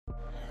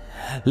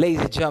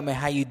Ladies and gentlemen,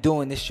 how you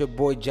doing? This your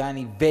boy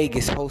Johnny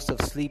Vegas, host of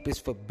Sleepers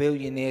for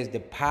Billionaires, the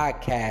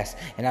podcast.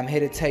 And I'm here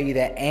to tell you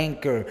that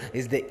Anchor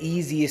is the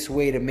easiest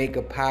way to make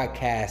a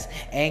podcast.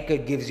 Anchor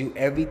gives you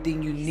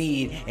everything you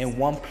need in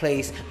one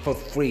place for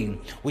free,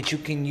 which you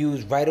can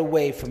use right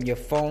away from your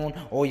phone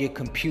or your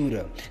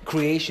computer.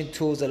 Creation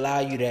tools allow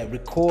you to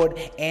record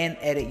and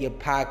edit your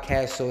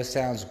podcast so it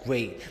sounds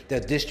great. They'll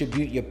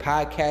distribute your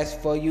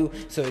podcast for you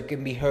so it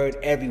can be heard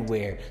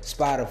everywhere.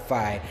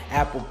 Spotify,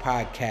 Apple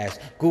Podcasts,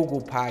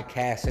 Google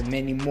Podcasts, and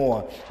many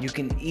more. You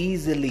can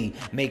easily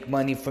make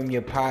money from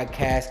your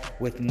podcast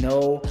with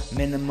no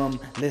minimum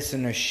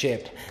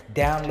listenership.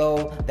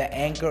 Download the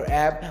Anchor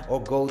app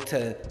or go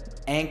to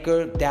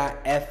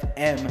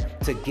anchor.fm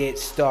to get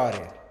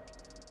started.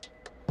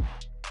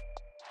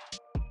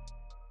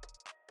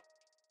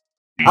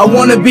 I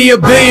wanna be a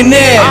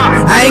billionaire.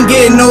 I ain't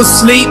getting no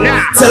sleep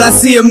till I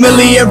see $1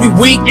 million every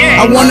week.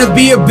 I wanna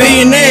be a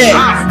billionaire.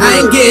 I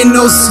ain't getting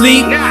no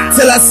sleep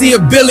till I see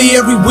 $1 billion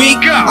every week.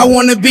 I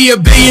wanna be a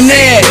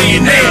billionaire.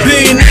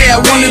 Billionaire. I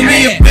wanna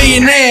be a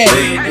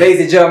billionaire.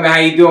 Ladies and gentlemen, how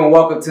you doing?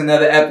 Welcome to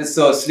another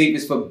episode of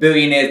Sleepers for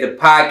Billionaires, the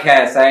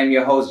podcast. I am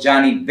your host,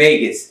 Johnny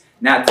Vegas.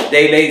 Now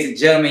today, ladies and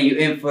gentlemen, you're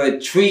in for a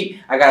treat.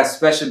 I got a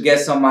special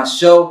guest on my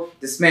show.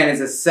 This man is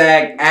a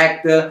SAG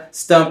actor,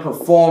 stunt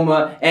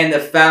performer, and the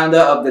founder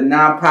of the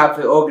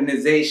nonprofit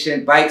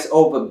organization Bikes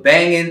Over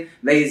Bangin.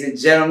 Ladies and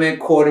gentlemen,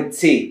 KORTA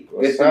T.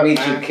 Good to meet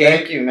you, King.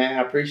 Thank you, man.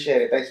 I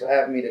appreciate it. Thanks for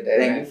having me today.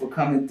 Thank you for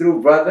coming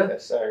through, brother.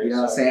 Yes, sir. You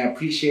know what I'm saying? I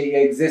appreciate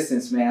your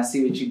existence, man. I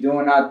see what you're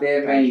doing out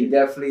there, man. You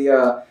definitely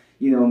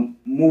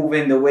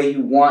moving the way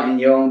you want in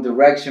your own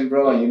direction,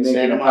 bro, and you're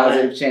making a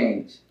positive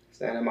change.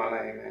 Stand in my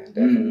lane, man.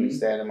 Definitely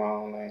stand in my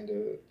own lane,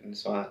 dude. And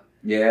it's fun.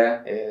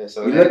 Yeah. Yeah.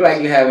 So you look like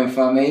you're having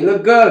fun, man. You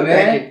look good,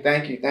 man.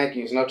 Thank you.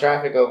 There's no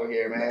traffic over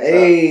here, man.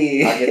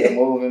 Hey. So I get to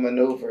move and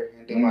maneuver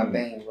and do my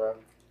thing, bro.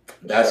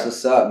 That's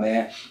what's up,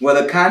 man.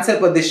 Well, the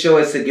concept of this show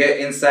is to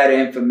get insider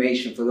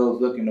information for those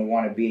looking to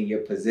want to be in your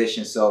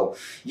position. So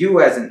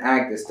you as an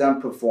actor,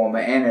 stunt performer,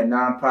 and a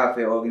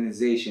nonprofit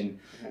organization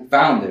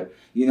founder,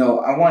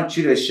 I want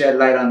you to shed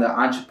light on the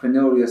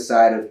entrepreneurial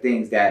side of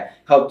things that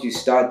helped you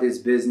start this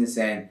business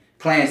and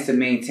plans to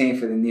maintain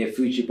for the near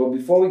future. But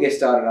before we get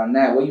started on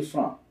that, where you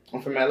from?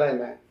 I'm from LA,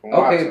 man. From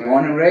okay, Watson,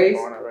 born and raised?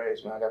 Born and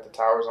raised, man. I got the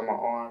towers on my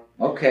arm.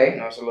 Okay.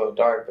 It's a little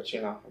dark, but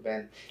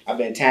I've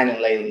been tanning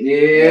lately.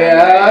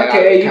 Yeah,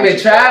 okay. You've been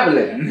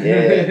traveling.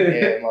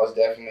 yeah, most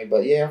definitely.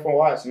 But yeah, I'm from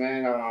Watson,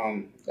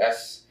 man.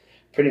 That's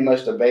pretty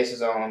much the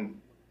basis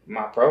on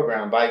my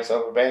program, Bikes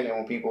Over Bangin.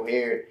 When people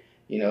hear it,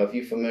 if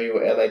you're familiar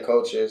with LA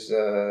culture,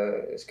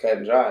 it's cut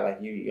and dry.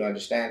 Like you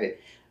understand it.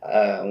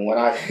 When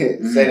I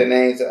say the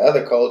names of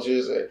other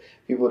cultures or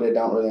people that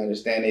don't really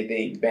understand, they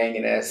think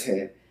banging as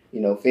females.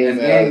 They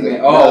think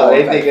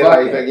it's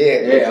like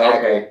exactly.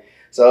 Okay.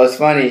 So it's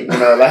funny,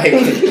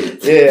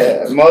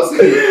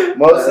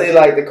 mostly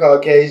like the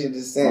Caucasian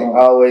descent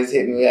always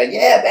hit me like,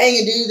 yeah,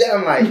 banging, dude.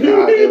 I'm like,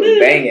 nah, dude,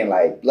 banging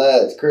like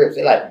Bloods, Crips.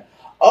 They're like,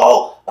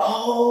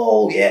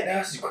 oh, yeah,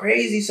 that's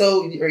crazy.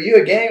 So are you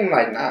a gang? I'm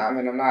like, nah,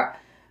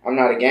 I'm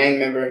not a gang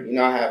member.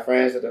 I have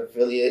friends that are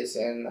affiliates,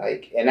 and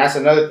that's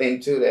another thing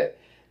too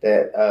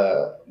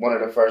that one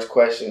of the first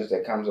questions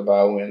that comes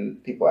about when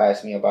people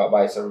ask me about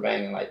Bikes Over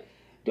Bangin, like,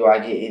 do I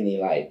get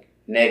any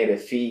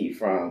negative feed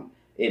from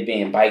it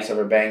being Bikes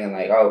Over Bangin?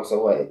 Like, oh,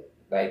 so what?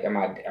 Like, am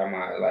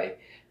I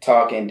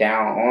talking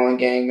down on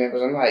gang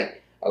members? I'm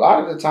like, a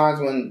lot of the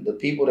times when the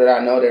people that I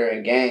know that are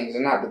in gangs,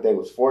 and not that they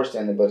was forced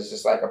in it, but it's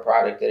just like a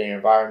product of their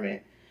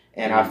environment,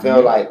 and I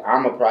feel like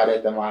I'm a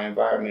product of my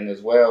environment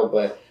as well,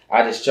 but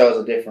I just chose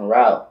a different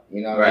route,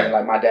 Right.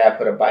 Like my dad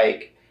put a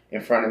bike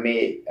in front of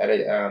me at a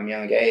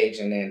young age,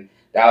 and then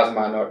that was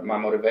my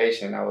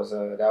motivation. That was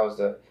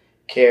the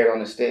carrot on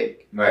the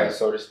stick, right,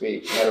 so to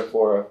speak,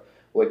 metaphor of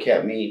what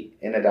kept me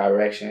in a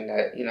direction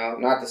that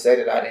not to say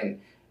that I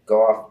didn't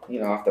go off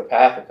the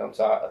path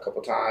a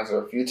couple times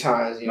or a few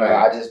times. Right.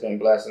 I just been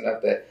blessed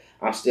enough that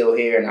I'm still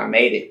here and I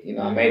made it.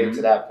 I made it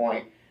to that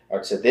point or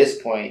to this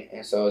point,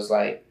 and so it's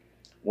like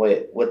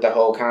with the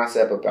whole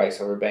concept of Bikes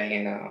Over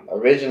Bangin.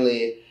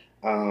 Originally.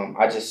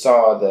 I just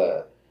saw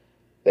the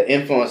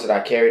influence that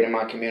I carried in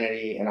my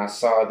community, and I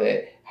saw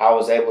that how I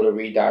was able to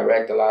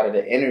redirect a lot of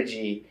the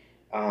energy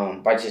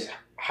by just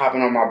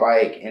hopping on my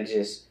bike and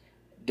just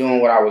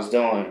doing what I was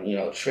doing,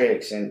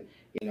 tricks. And,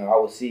 I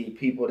would see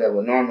people that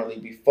would normally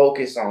be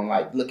focused on,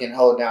 looking to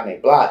hold down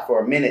their block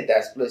for a minute,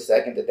 that split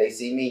second that they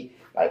see me,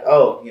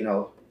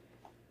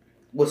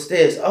 what's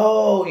this?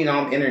 Oh,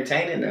 I'm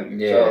entertaining them.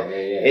 Yeah.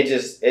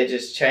 It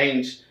just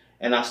changed.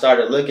 And I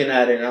started looking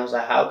at it, and I was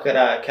like, how could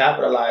I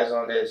capitalize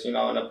on this, in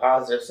a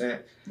positive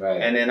sense? Right.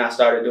 And then I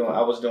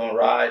was doing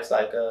rides,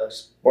 like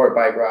sport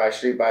bike rides,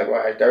 street bike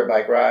rides, dirt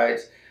bike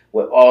rides,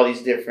 with all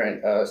these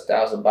different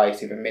styles of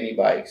bikes, even mini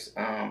bikes.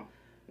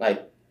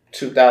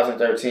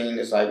 2013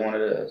 is one of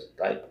the,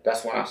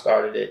 that's when I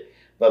started it.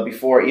 But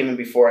even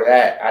before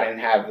that, I didn't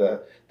have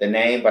the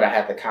name, but I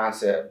had the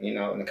concept,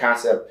 and the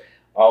concept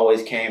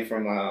always came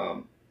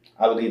from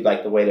I believe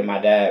the way that my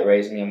dad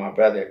raised me and my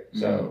brother.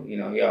 So,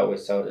 he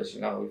always told us,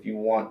 if you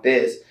want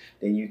this,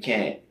 then you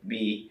can't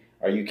be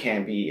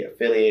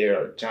affiliated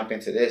or jump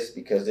into this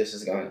because this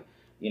is going to,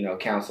 you know,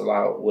 cancel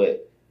out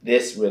what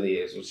this really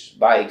is, which is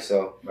bikes.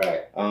 So,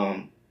 right.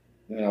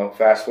 You know,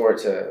 fast forward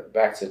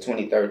back to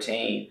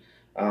 2013,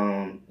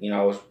 you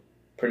know, I was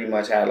pretty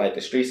much had like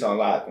the streets on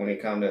lock when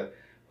it come to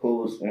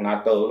when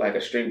I throw like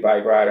a street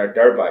bike ride or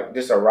dirt bike,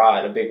 just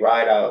a big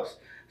ride out,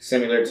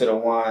 similar to the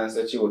ones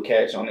that you would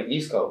catch on the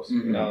East Coast.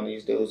 Mm-hmm. You know,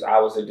 these dudes, I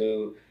was a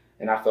dude,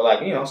 and I feel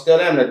like, you know, still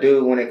am the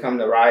dude when it come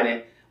to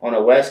riding on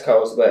the West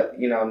Coast. But,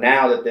 you know,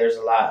 now that there's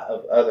a lot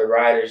of other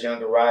riders,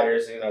 younger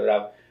riders, you know,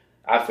 that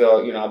I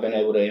feel, you know, I've been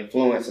able to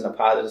influence in a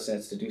positive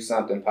sense to do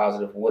something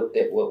positive with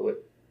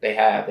what they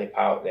have,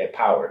 their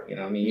power. You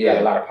know what I mean? You got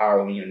a lot of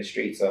power when you're in the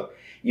street. So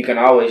you can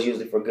always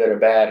use it for good or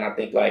bad. And I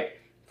think, like,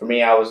 for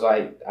me, I was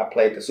like, I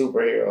played the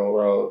superhero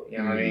role. You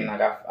know what I mean?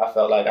 Like, I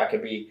felt like I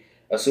could be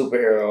a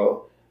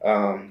superhero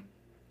and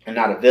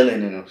not a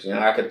villain in them. You know,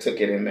 I could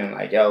took it and been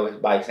like, yo, it's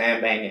bikes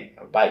and banging.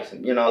 Bikes,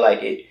 you know,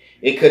 like,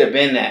 it could have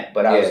been that.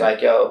 But I was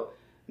like, yo,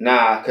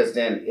 nah, because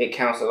then it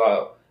cancels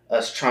out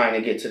us trying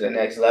to get to the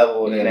next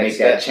level. And make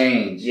that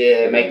change.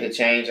 Yeah, make the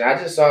change. And I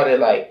just saw that,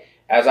 like,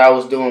 as I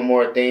was doing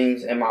more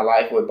things in my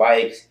life with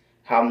bikes,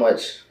 how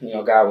much, you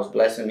know, God was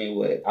blessing me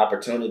with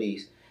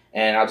opportunities.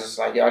 And I was just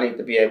like, y'all need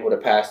to be able to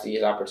pass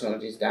these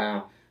opportunities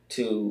down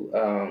to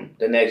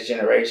the next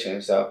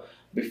generation. So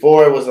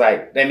before it was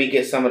like, let me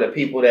get some of the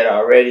people that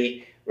are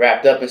already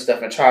wrapped up and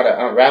stuff and try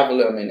to unravel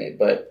them in it.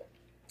 But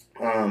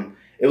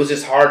it was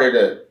just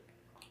harder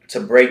to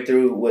break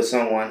through with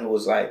someone who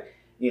was like,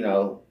 you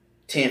know,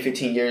 10,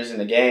 15 years in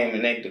the game,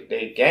 and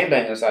they game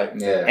bangers like,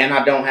 and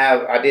I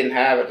didn't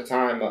have at the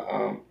time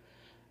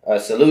a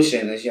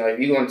solution. Is, you know, if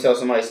you're going to tell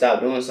somebody to stop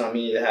doing something,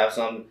 you need to have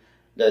something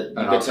that you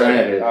can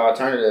turn an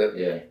alternative.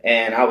 Yeah.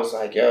 And I was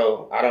like,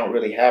 yo, I don't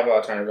really have an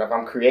alternative.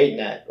 I'm creating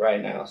that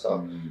right now.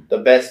 So the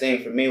best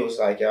thing for me was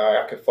like, yo,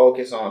 I could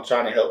focus on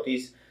trying to help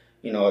these,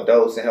 you know,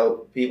 adults and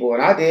help people.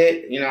 And I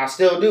did, you know, I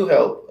still do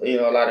help, you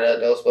know, a lot of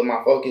adults, but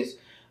my focus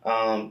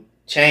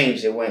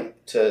changed. It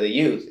went to the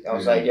youth. I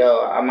was like,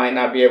 yo, I might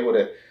not be able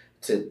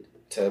to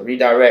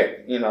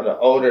redirect, you know, the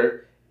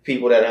older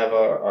people that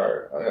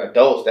are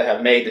adults that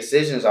have made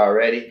decisions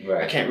already.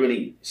 Right. I can't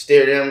really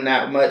steer them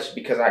that much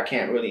because I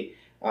can't really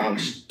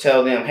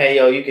tell them, hey,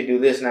 yo, you can do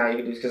this now, you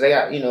can do this. Because they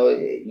got, you know,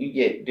 you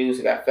get dudes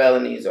who got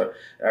felonies or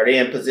they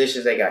in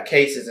positions, they got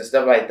cases and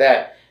stuff like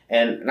that.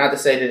 And not to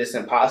say that it's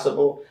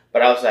impossible,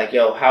 but I was like,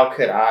 yo, how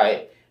could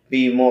I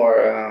be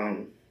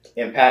more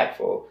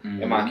impactful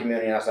in my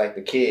community? And I was like,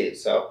 the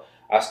kids. So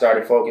I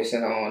started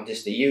focusing on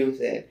just the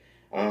youth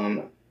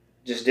and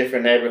just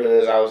different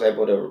neighborhoods. I was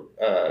able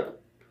to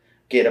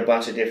get a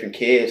bunch of different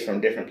kids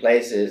from different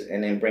places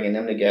and then bringing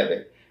them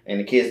together. And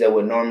the kids that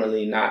would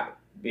normally not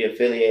be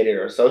affiliated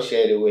or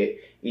associated with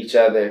each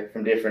other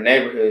from different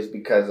neighborhoods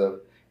because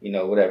of, you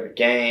know, whatever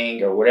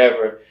gang or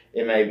whatever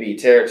it may be,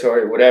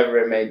 territory, whatever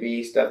it may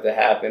be, stuff that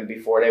happened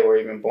before they were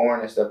even born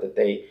and stuff that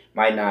they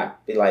might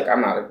not be like,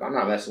 I'm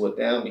not messing with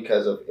them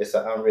because of it's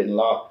an unwritten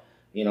law,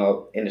 you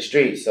know, in the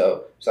streets.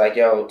 So it's like,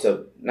 yo,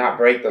 to not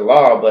break the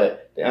law,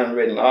 but the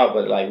unwritten law,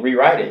 but like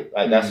rewrite it.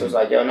 Like that's what's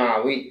like, yo,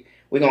 nah, we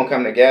gonna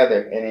come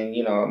together. And then,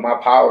 you know, my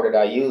power that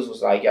I used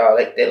was like, y'all,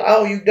 they're like,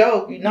 oh, you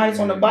dope, you nice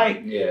on the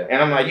bike. Yeah.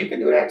 And I'm like, you can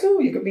do that too.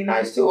 You can be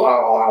nice too. Oh,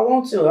 I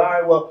want to. All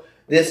right, well,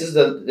 this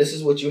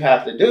is what you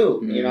have to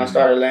do. You know, I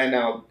started laying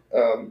out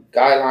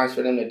guidelines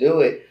for them to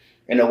do it.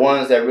 And the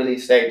ones that really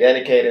stay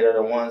dedicated are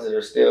the ones that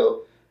are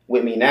still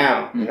with me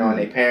now. You know, and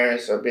their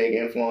parents are big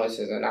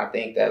influences. And I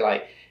think that,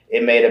 like,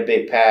 it made a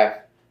big path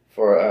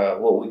for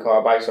what we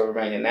call Bikes Over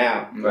Bangin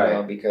now. You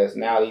know, because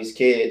now these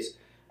kids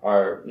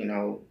are, you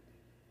know,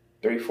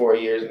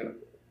 3-4 years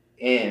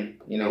in,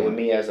 you know, with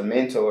me as a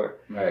mentor.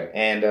 Right.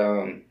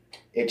 And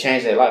it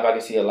changed their life. I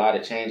can see a lot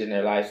of change in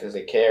their lives as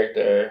a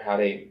character, how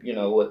they, you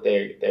know, what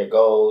their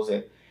goals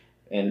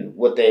and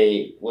what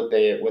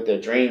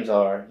their dreams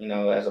are, you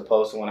know, as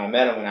opposed to when I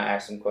met them and I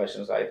asked them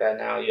questions like that.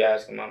 Now you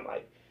ask them, I'm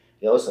like,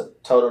 yo, it's a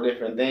total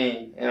different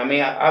thing. And I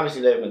mean,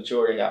 obviously they've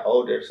matured and got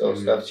older, so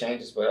stuff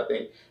changes. But I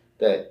think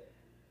that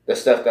the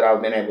stuff that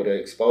I've been able to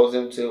expose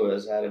them to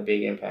has had a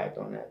big impact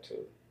on that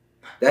too.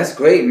 That's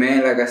great,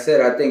 man. Like I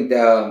said, I think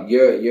that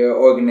your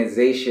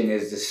organization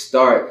is the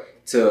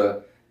start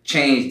to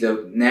change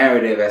the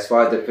narrative as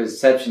far as the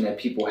perception that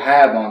people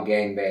have on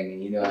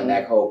gangbanging, you know, and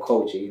that whole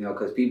culture, you know,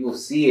 because people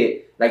see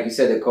it, like you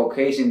said, the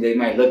Caucasian, they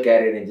might look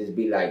at it and just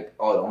be like,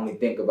 oh, only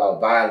think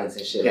about violence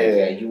and shit like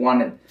that. You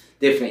want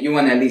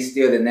to at least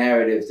steer the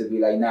narrative to be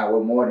like, nah,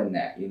 we're more than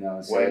that, you know what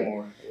I'm saying? Way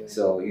more. Yeah.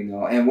 So, you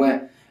know, and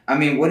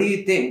what do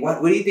you think,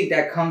 what do you think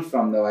that comes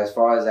from, though, as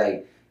far as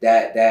like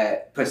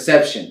that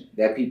perception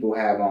that people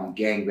have on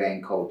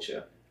gangbang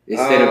culture?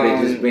 Instead of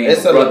it just being a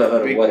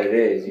brotherhood of what it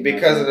is.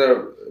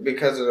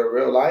 Because of the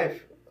real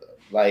life,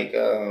 like,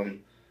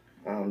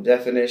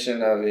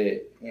 definition of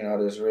it, you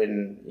know, that's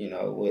written, you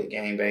know, what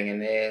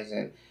gangbanging is.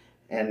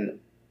 And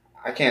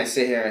I can't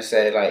sit here and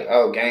say, like,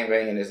 oh,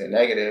 gangbanging is a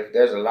negative.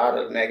 There's a lot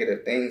of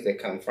negative things that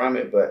come from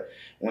it. But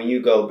when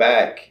you go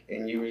back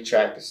and you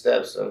retract the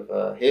steps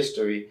of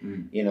history,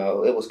 you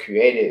know, it was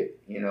created,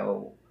 you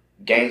know,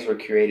 gangs were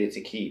created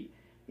to keep,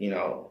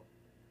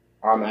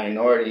 our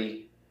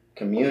minority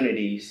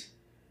communities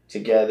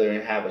together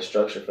and have a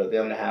structure for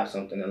them to have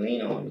something to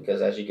lean on.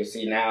 Because as you can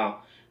see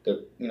now,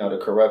 the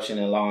corruption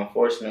in law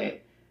enforcement,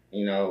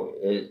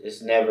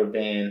 it's never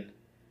been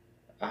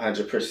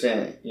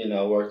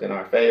 100%, worked in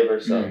our favor.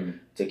 So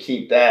to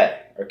keep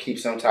that, or keep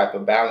some type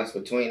of balance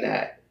between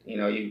that,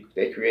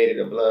 they created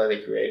a Blood, they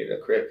created a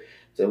Crip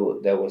that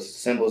was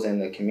symbols in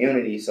the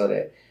community, so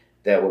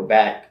that would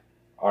back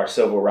our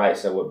civil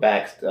rights, that would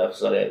back stuff,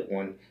 so that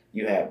when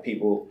you have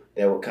people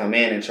that would come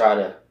in and try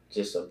to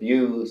just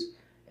abuse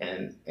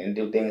and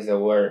do things that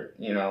were,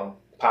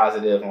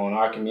 positive on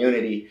our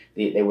community,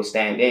 they would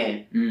stand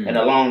in. And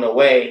along the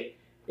way,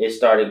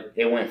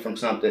 it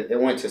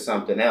went to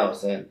something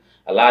else. And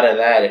a lot of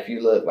that, if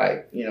you look,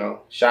 like,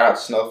 shout out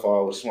to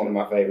Snowfall, which is one of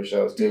my favorite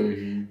shows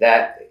too.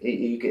 That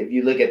if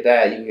you look at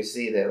that, you can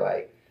see that,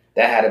 like,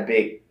 that had a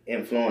big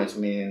influence.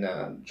 Meaning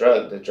the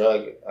drug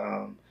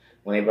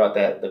when they brought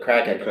the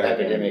crack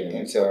epidemic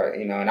into our,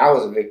 and I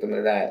was a victim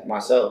of that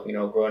myself.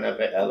 Growing up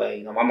in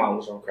LA, my mom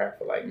was on crack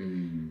for like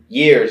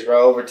years,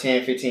 bro, over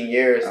 10, 15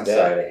 years. I'm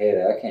sorry to hear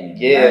that. I can't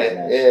even imagine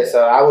that shit.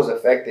 So I was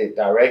affected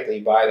directly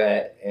by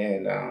that,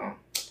 and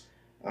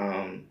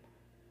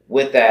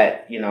with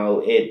that,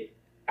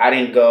 I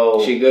didn't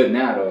go. She good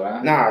now though,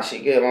 right? Nah, she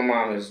good. My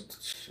mom is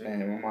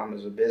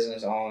a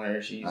business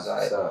owner. She's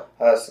like a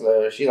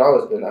hustler. She's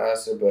always been a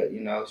hustler, but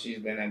she's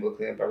been able to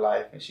clean up her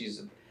life, and she's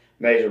a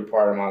major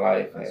part of my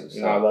life.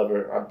 And I love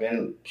her. I've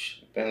been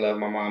loving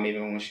my mom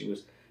even when she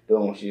was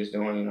doing what she was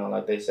doing.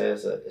 Like they say,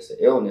 it's an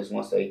illness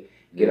once they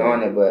get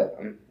on it. But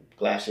I'm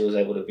glad she was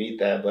able to beat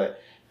that. But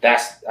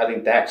I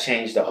think that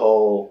changed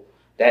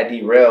that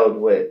derailed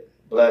what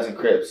Bloods and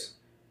Crips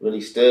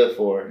really stood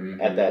for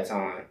at that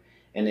time.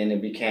 And then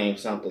it became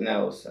something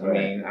else. I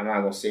mean, I'm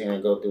not going to sit here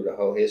and go through the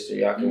whole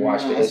history. Y'all can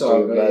watch the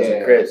history of Bloods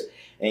and Crips.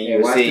 And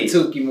you'll watch see the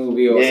Tukey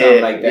movie or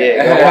something like that.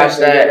 Yeah, go watch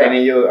that, and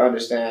then you'll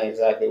understand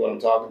exactly what I'm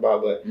talking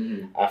about. But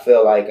I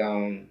feel like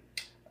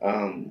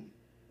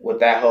with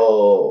the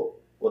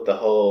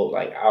whole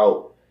like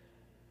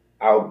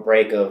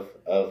outbreak of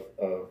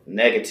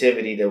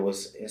negativity that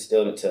was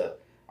instilled into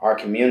our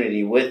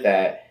community with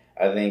that,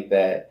 I think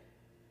that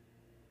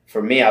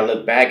for me, I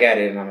look back at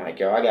it and I'm like,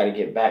 yo, I got to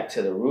get back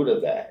to the root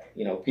of that.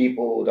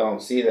 People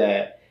don't see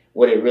that,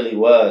 what it really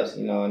was,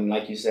 and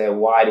like you said,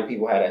 why do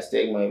people have that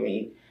stigma? I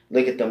mean,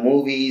 look at the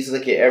movies,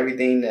 look at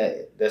everything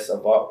that's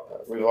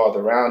revolved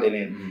around it.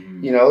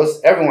 And,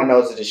 everyone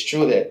knows that it's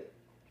true that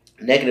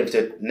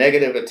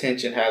negative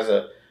attention has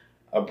a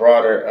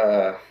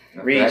broader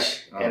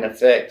reach and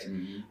effect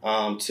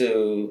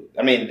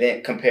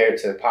then compared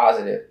to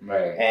positive.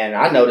 Right. And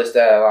I noticed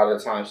that a lot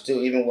of times too,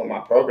 even with my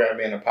program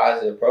being a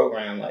positive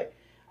program, like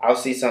I'll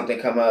see something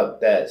come up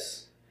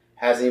that's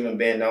hasn't even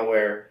been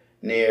nowhere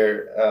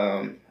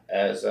near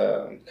as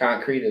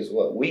concrete as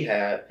what we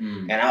have,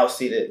 and I'll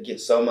see that get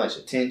so much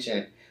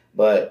attention,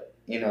 but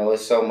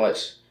it's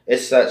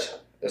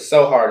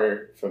so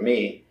harder for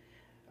me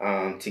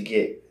to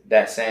get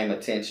that same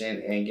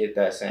attention and get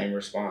that same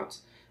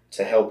response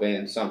to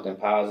helping something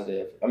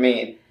positive. I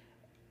mean,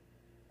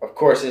 of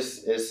course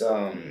it's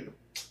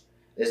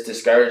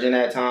discouraging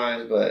at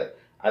times, but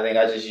I think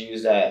I just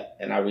use that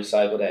and I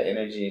recycle that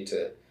energy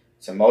to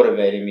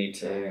motivating me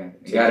to.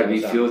 You gotta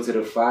be fuel to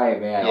the fire,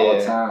 man,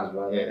 all times,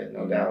 brother. Yeah,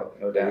 no doubt.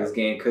 This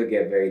game could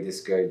get very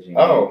discouraging.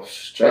 Oh,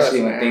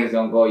 especially when things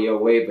don't go your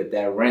way, but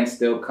that rent's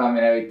still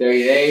coming every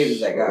 30 days.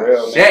 It's like,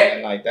 real, shit.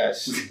 Man. Like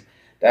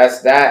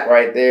that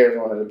right there is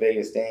one of the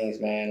biggest things,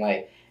 man.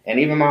 Like, and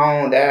even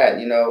my own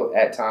dad,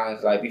 at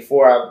times, like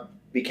before I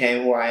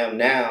became who I am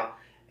now,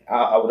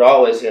 I would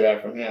always hear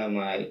that from him.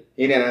 Like,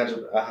 he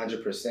didn't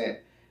 100%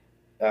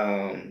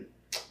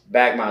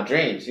 back my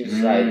dreams. He was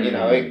like,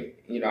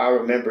 I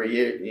remember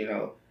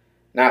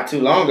not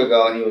too long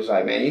ago, and he was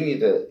like, man,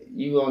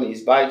 you on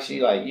these bikes,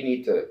 you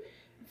need to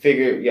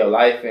figure your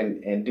life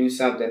and do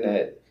something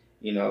that,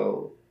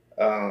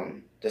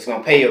 that's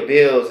going to pay your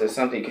bills or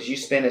something, because you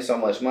spending so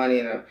much money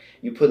and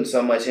you putting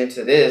so much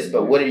into this,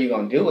 but what are you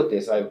going to do with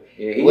this? Like,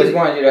 he just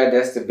wanted you to have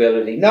that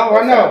stability. No,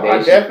 I know.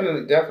 I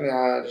definitely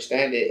I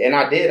understand it. And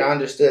I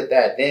understood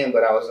that then,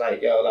 but I was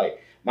like, yo,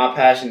 like, my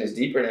passion is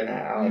deeper than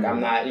that. Like, I'm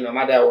not,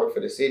 my dad worked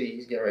for the city.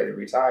 He's getting ready to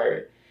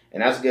retire.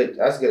 And that's good.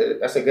 That's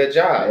good. That's a good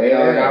job.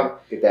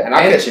 Get that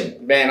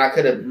pension. I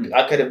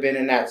could have been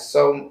in that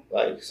so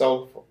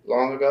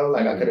long ago.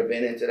 Like, I could have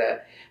been into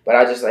that. But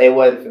it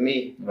wasn't for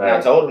me. Right. And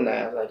I told him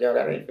that. I was like, yo,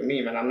 that ain't for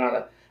me, man. I'm not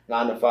a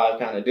 9-to-5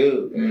 kind of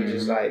dude. And he's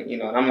just like,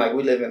 and I'm like,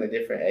 we live in a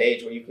different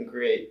age where you can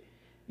create.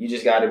 You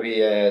just got to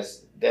be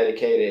as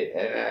dedicated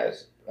and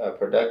as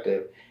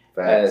productive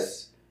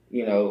as,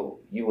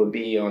 you would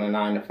be on a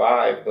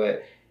 9-to-5.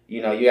 But,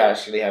 you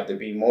actually have to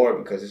be more,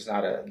 because it's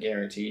not a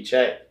guaranteed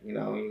check. You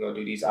go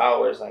do these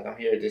hours. Like, I'm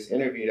here at this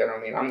interview. That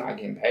don't mean I'm not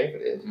getting paid for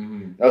this.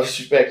 No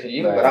disrespect to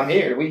you, but I'm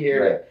here. We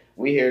here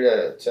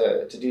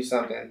to do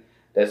something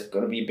that's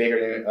going to be bigger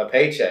than a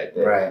paycheck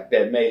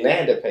that may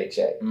land a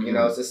paycheck.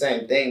 It's the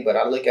same thing, but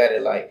I look at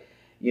it like,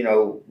 you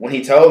know, when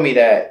he told me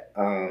that,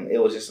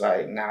 it was just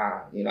like,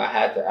 nah, you know, I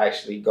had to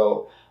actually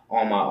go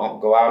out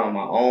on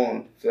my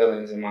own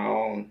feelings and my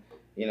own,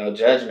 you know,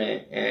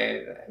 judgment.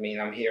 And I mean,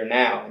 I'm here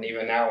now. And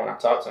even now when I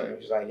talk to him,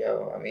 he's like,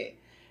 yo, I mean,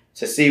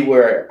 to see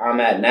where I'm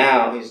at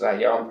now, he's like,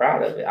 yo, I'm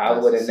proud of it. I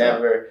would have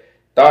never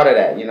thought of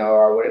that, you know,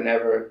 or I would have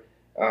never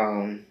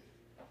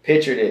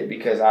pictured it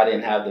because I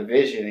didn't have the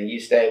vision. And you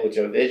stay with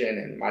your vision.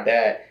 And my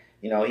dad,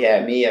 you know, he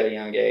had me at a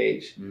young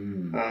age.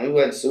 He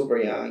wasn't super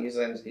young. He was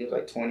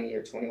like 20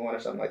 or 21 or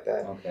something like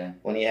that. Okay.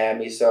 When he had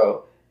me.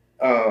 So,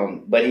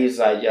 but he was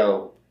like,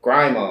 yo,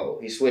 grind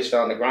mode. He switched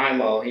on the grind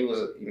mode.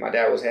 My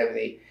dad was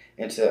heavily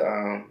into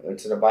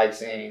the bike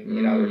scene,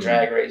 you know, the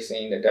drag race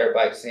scene, the dirt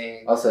bike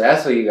scene. Oh, so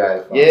that's where you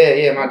guys from.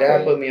 Yeah. My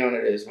dad put me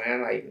onto this,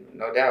 man. Like,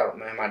 no doubt,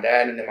 man. My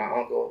dad and then my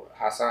uncle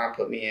Hassan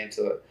put me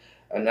into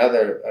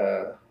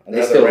another.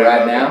 They still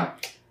ride now?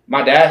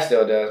 My dad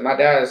still does. My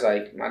dad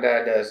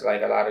does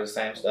like a lot of the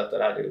same stuff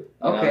that I do.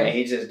 Okay. And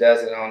he just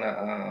does it on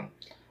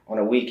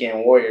a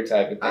weekend warrior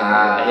type of thing.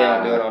 He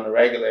don't do it on the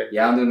regular.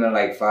 Yeah, I'm doing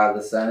like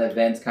father-son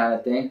events kind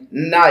of thing.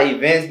 Not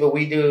events, but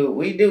we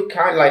do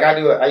kind of like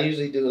I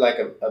usually do like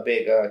a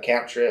big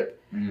camp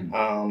trip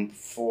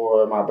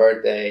for my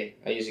birthday.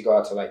 I usually go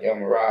out to like El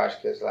Mirage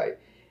because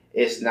like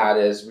it's not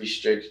as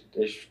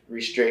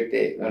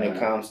restricted when it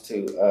comes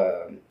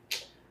to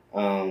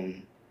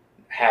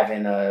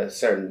having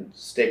certain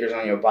stickers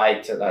on your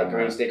bike to like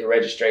green sticker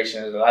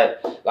registration. Like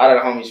a lot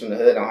of the homies from the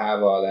hood don't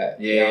have all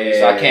that. Yeah. You know?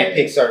 So I can't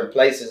pick certain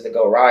places to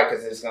go ride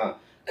because it's gonna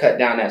cut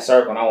down that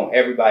circle. And I want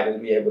everybody to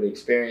be able to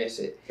experience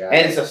it. And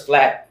it's a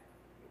flat,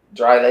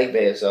 dry lake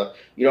bed, so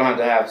you don't have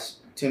to have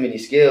too many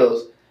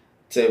skills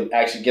to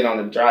actually get on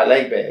the dry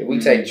lake bed. We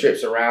take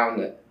trips around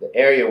the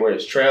area where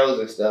there's trails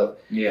and stuff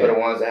for the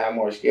ones that have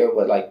more skill.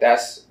 But like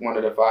that's one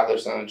of the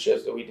father-son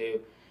trips that we do,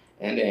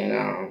 and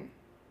then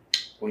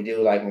we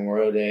do like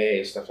Memorial Day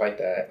and stuff like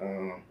that.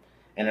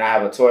 And I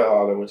have a toy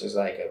hauler, which is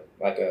like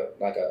a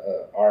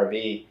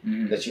RV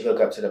that you hook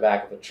up to the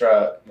back of a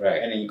truck,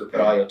 right? And then you can put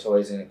all your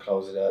toys in and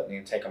close it up, and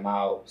then take them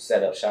out,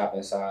 set up shop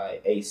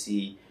inside,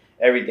 AC,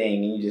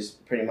 everything, and you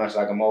just pretty much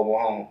like a mobile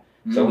home.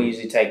 So we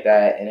usually take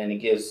that, and then it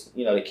gives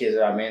the kids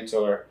that I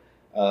mentor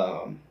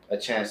a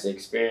chance to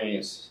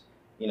experience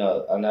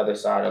another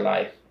side of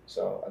life.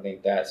 So I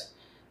think that's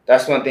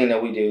one thing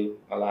that we do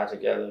a lot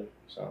together.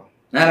 So.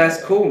 Now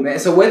that's cool, man.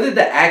 So where did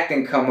the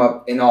acting come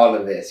up in all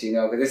of this? You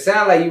know, because it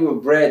sounds like you were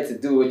bred to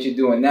do what you're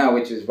doing now,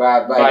 which is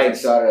ride bikes and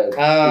sort of do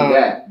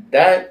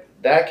that.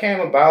 That came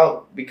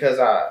about because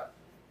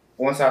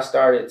once I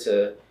started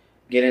to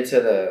get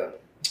into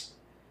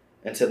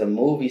the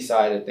movie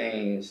side of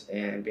things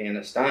and being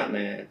a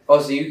stuntman.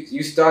 Oh, so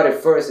you started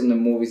first in the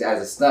movies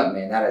as a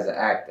stuntman, not as an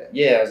actor.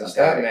 Yeah, as a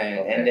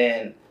stuntman, and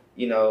then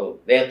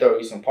they'll throw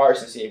you some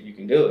parts and see if you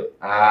can do it.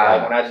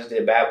 Like when I just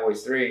did Bad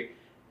Boys 3.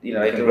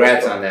 They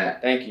congrats on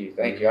that. Thank you.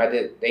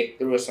 They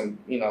threw us some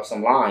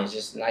lines,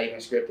 just not even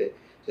scripted.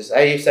 Just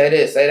hey, you say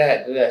this, say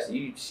that, do that.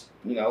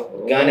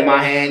 So gun in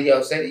my hand,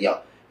 say yo,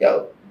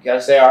 you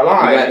gotta say our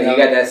line. You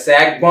got that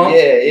sag bump.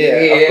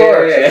 Yeah.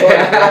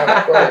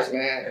 Of course,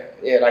 man.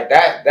 Yeah, like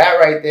that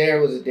right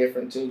there was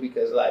different too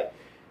because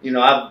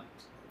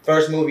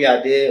first movie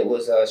I did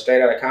was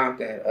Straight Outta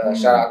Compton.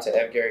 Shout out to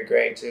F. Gary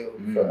Gray too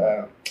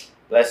for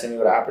blessing me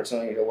with the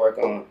opportunity to work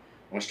on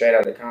Straight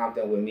Outta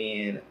Compton with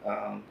me and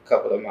a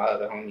couple of my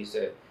other homies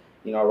that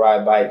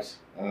ride bikes.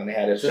 They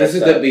had us. So this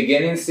is the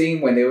beginning scene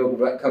when they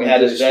were coming. They had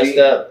to us the dressed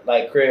street? up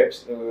like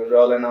Crips. We were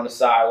rolling on the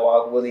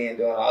sidewalk, Willie and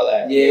doing all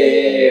that.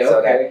 Yeah. So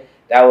okay.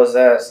 that was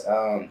us,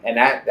 and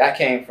that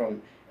came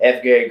from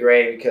F. Gary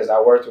Gray because I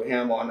worked with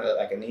him on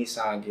a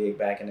Nissan gig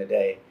back in the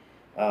day.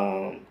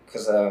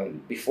 Because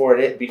before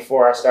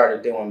I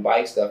started doing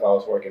bike stuff, I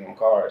was working on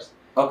cars.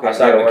 Okay. I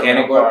started working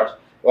on cars.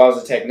 Well, I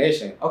was a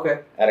technician. Okay.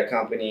 At a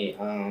company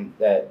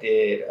that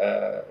did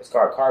it's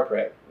called Car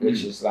Prep,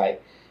 which is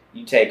like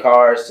you take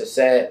cars to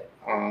set.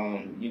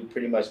 You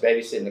pretty much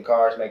babysitting the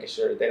cars, making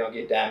sure that they don't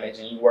get damaged,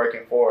 and you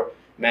working for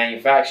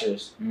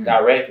manufacturers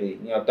directly.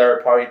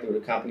 Third party through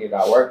the company that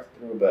I work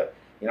through, but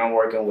I'm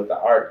working with the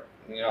art.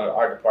 The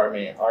art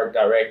department, art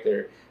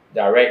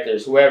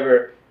directors,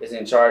 whoever is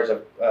in charge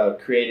of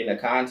creating the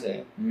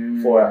content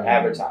for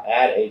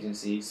ad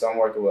agencies. So I'm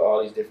working with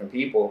all these different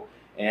people,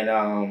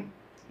 and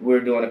we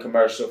were doing a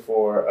commercial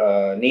for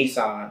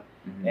Nissan,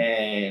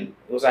 and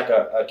it was like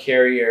a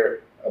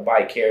carrier, a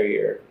bike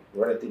carrier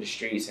running through the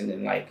streets, and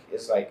then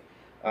it's I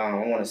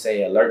want to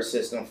say alert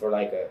system for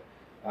like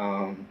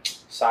a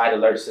side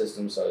alert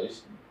system. So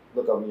just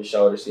look over your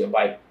shoulder, see a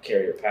bike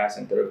carrier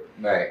passing through,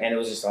 right? And it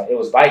was just it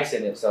was bikes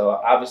in it. So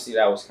obviously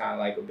that was kind of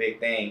like a big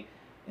thing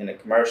in the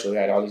commercial. We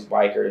had all these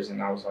bikers,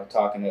 and I was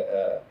talking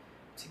to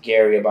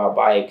Gary about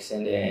bikes,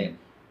 and then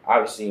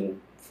obviously.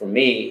 For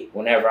me,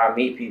 whenever I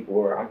meet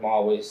people, I'm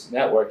always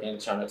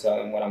networking, trying to tell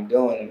them what I'm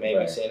doing and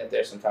maybe seeing if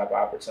there's some type of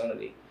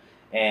opportunity.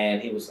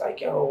 And he was like,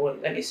 yo,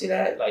 let me see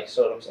that.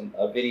 Showed him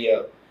a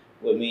video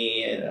with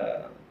me and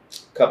a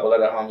couple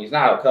other homies.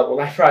 Not a couple,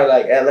 probably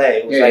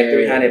LA. It was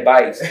 300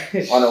 bikes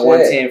on a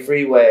 110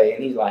 freeway.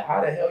 And he's like,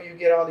 how the hell you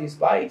get all these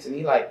bikes? And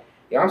he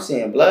I'm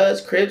seeing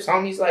Bloods, Crips,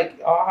 homies. Like,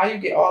 oh, how you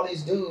get all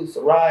these dudes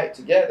to ride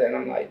together? And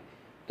I'm like,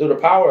 through the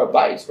power of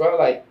bikes, bro.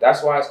 Like,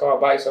 that's why it's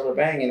called Bikes Over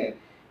Bangin'.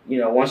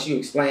 And once you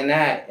explain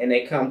that, and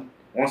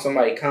once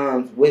somebody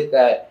comes with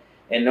that,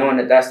 and knowing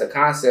that that's the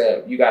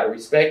concept, you got to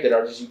respect it,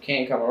 or just you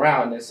can't come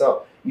around. And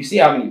so you see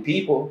how many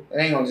people,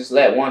 they ain't gonna just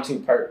let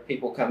 1-2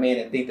 people come in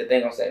and think that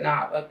they gonna say,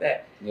 nah, fuck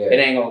that. Yeah.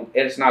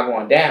 It's not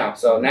going down.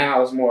 So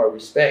now it's more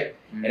respect.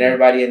 And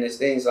everybody in this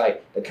thing's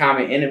like, the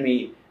common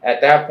enemy at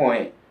that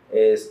point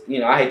is,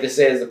 I hate to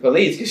say it's the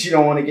police, because you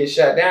don't want to get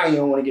shut down, you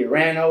don't want to get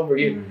ran over.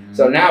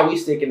 So now we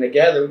sticking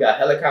together. We got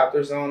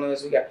helicopters on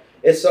us.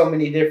 It's so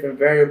many different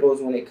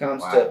variables when it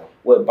comes to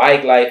what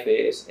bike life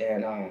is.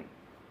 And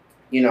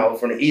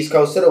from the East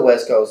Coast to the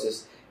West Coast,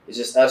 it's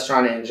just us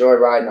trying to enjoy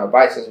riding our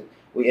bikes, because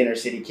we inner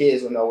city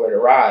kids with nowhere to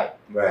ride.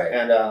 Right.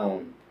 And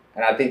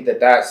I think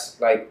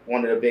that's like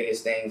one of the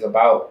biggest things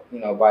about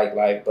bike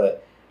life.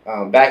 But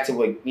back to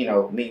what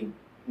me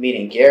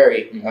meeting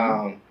Gary,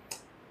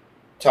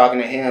 talking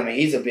to him, and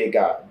he's a big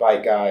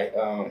bike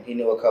guy. He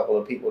knew a couple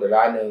of people that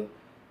I knew,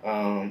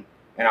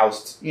 and I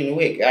was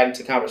we got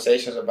into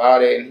conversations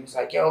about it, and he was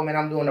like, "Yo, man,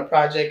 I'm doing a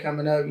project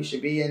coming up. You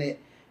should be in it."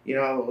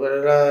 Blah,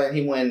 blah, blah. And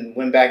he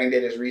went back and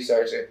did his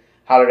research and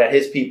hollered at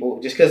his people.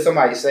 Just because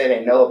somebody say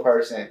they know a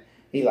person,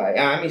 he like,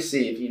 let me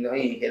see if he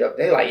hit up.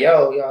 They like,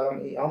 yo,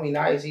 homie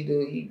nice. He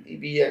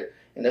be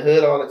in the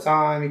hood all the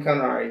time. He come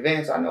to our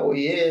events. I know who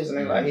he is. And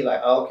they he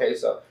like, oh, okay.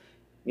 So,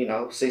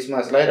 6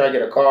 months later, I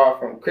get a call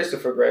from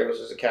Christopher Gray, which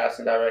was a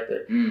casting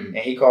director. And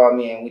he called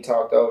me and we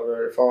talked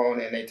over the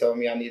phone, and they told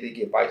me I needed to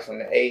get bikes from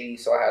the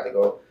 80s. So I had to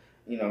go,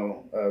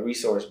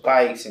 resource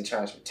bikes and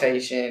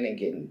transportation and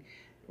getting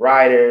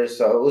riders.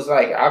 So it was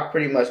like I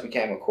pretty much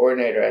became a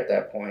coordinator at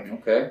that point.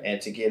 Okay. And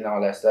to getting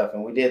all that stuff.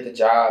 And we did the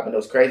job, and it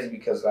was crazy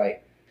because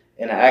like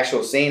in the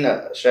actual scene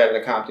of Straight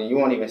Outta Compton, you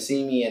won't even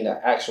see me in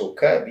the actual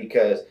cut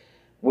because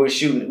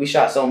we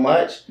shot so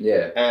much.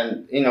 Yeah.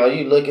 And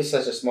you look at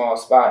such a small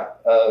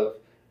spot of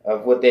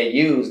what they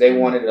use. They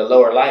wanted a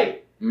lower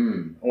light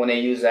when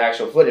they use the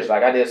actual footage.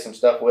 Like I did some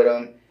stuff with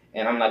them,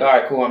 and I'm like, all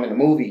right, cool, I'm in the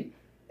movie.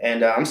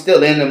 And I'm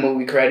still in the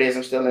movie credits.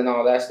 I'm still in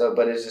all that stuff,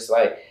 but it's just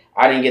like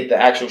I didn't get the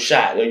actual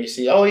shot. Or you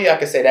see, oh yeah, I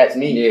can say that's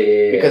me.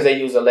 Yeah. Because they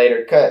use a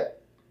later cut.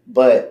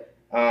 But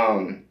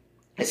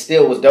it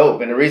still was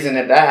dope. And the reason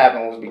that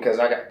happened was because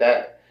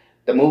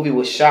the movie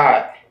was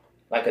shot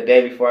like a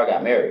day before I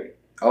got married.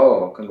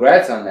 Oh,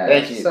 congrats on that.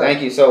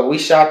 Thank you. So we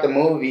shot the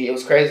movie. It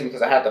was crazy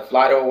because I had to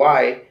fly to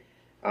Hawaii.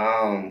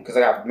 Because I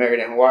got married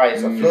in Hawaii.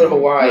 So I flew to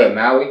Hawaii.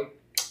 Maui?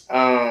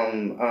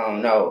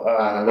 No.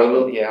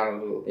 Honolulu? Yeah,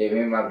 Honolulu. Yeah, me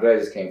and my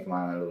brothers came from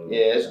Honolulu.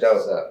 Yeah, it's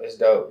dope. It's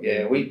dope.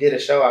 Yeah, we did a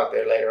show out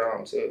there later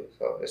on too.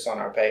 So it's on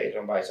our page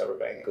on Bikes Over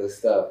Bangin'. Good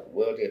stuff.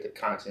 We'll get the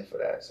content for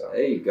that. So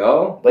there you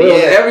go. But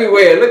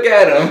everywhere. Look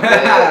at them.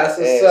 That's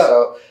what's up.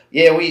 So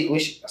yeah,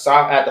 so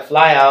I had to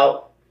fly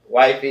out.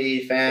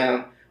 Wifey,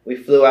 fam. We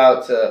flew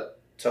out to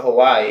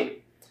Hawaii.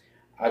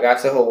 I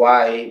got to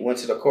Hawaii. Went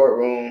to the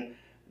courtroom.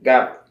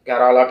 Got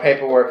all our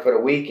paperwork for the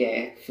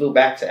weekend. Flew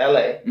back to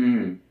LA.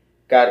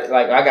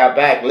 I got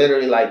back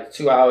literally like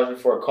 2 hours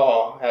before a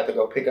call. Had to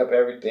go pick up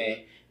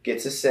everything, get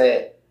to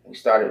set. We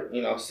started,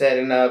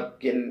 setting up,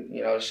 getting,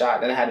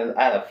 shot. Then I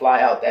had to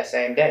fly out that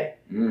same day.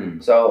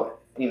 So,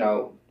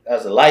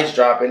 as the lights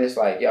dropping, it's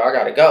like, yo, I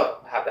gotta go.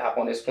 I have to hop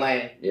on this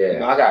plane.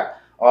 Yeah. I got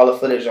all the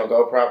footage on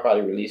GoPro. I'll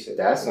probably release it.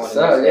 That's what's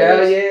up.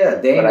 Yeah.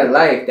 Day in the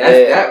life.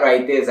 That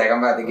right there is like, I'm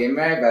about to get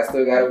married, but I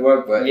still gotta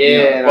work. But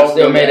and I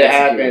still made it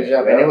happen.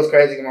 And it was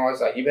crazy. I'm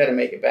always like, you better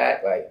make it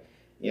back. Like,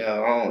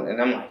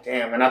 and I'm like,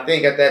 damn. And I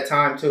think at that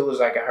time, too, it was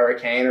like a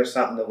hurricane or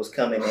something that was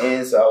coming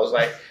in. So I was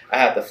like, I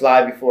had to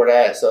fly before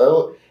that.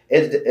 So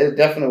it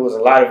definitely was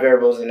a lot of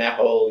variables in that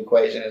whole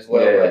equation as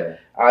well. Yeah.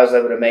 But I was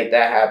able to make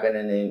that happen,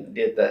 and then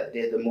did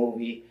the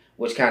movie,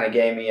 which kind of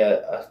gave me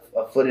a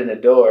foot in the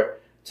door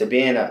to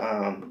being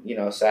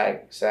a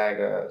SAG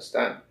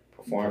stunt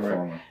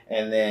performer.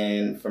 And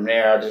then from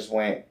there, I just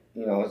went,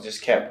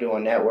 just kept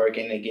doing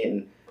networking and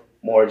getting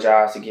more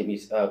jobs to get me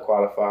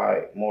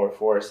qualified more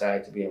for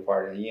SAG to be a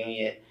part of the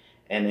union.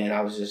 And then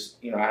I was just,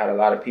 I had a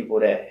lot of people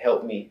that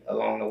helped me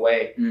along the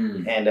way.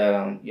 And,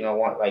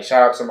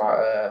 shout out to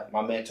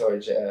my mentor,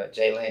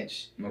 Jay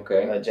Lynch.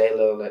 Okay.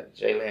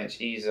 Jay Lynch,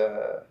 he's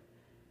a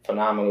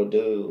phenomenal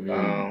dude.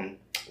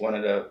 One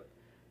of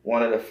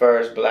the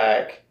first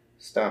black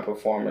stunt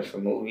performers for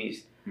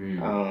movies.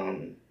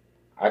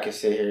 I could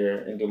sit here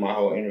and do my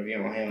whole interview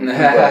on him.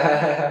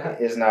 But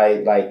it's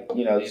not like,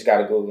 you just got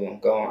to Google him.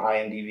 Go on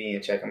IMDb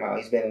and check him out.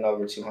 He's been in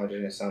over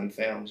 200 and some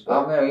films.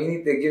 But, oh, man, you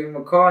need to give him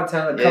a call and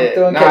tell him to come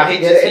through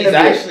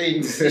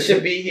and he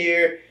should be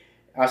here.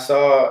 I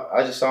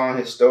just saw on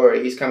his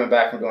story. He's coming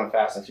back from doing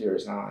Fast and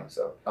Furious 9.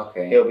 So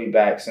he'll be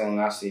back soon.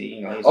 I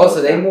see, he's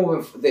so they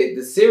moving,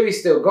 the series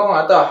still going.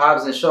 I thought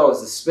Hobbs and Shaw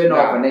was a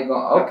spinoff and they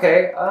going,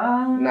 okay.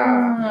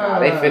 Nah,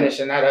 they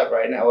finishing that up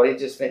right now. Well, he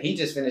just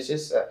finished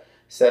his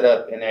set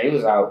up in there. He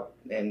was out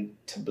in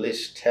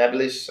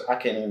Tablish. I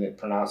can't even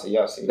pronounce it.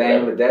 Y'all see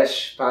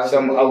Bangladesh, possibly.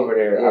 Something over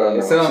there. Yeah, I don't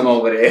know. something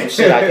over there.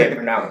 Shit I can't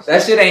pronounce.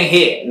 That shit ain't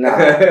hit.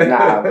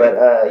 Nah.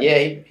 But yeah,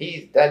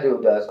 he that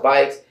dude does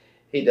bikes.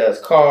 He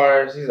does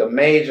cars. He's a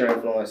major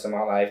influence in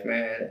my life,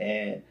 man.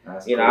 And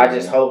That's you know, cool, I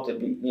just hope to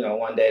be, you know,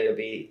 one day to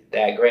be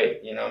that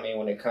great. You know what I mean?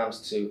 When it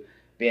comes to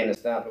being a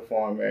stunt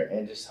performer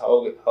and just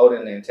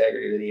holding the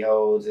integrity that he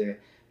holds and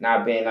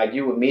not being like,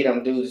 you would meet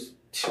him dudes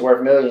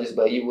worth millions,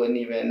 but you wouldn't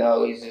even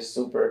know. He's just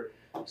super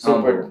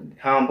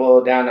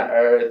humble, down to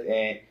earth,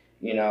 and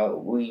you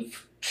know,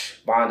 we've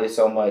bonded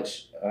so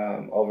much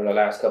over the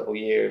last couple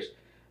years.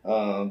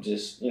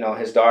 Just, you know,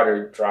 his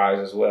daughter drives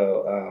as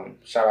well.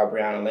 Shout out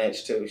Brianna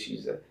Lynch too.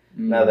 She's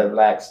another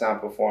black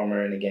stunt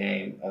performer in the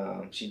game.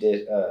 She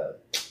did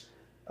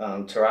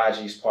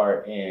Taraji's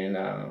part in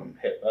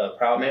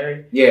Proud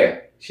Mary.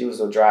 Yeah. She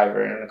was a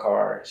driver in the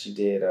car. She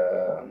did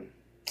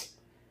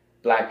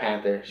Black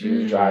Panther. She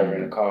was a driver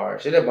in the car.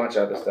 She did a bunch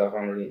of other stuff. I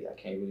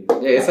can't really.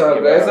 Yeah, it's all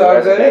good. It's all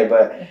good.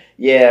 But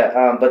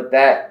yeah, but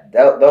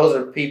those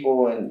are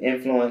people and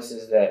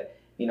influences that,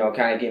 you know,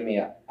 kind of give me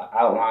an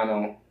outline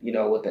on, you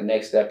know, what the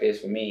next step is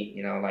for me.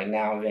 You know, like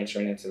now I'm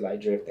venturing into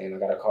like drifting. I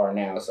got a car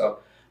now, so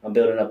I'm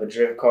building up a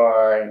drift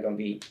car and gonna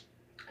be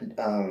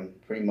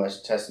pretty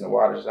much testing the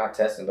waters. Not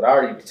testing, but I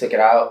already took it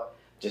out.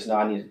 Just know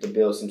I needed to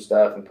build some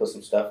stuff and put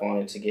some stuff on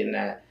it to getting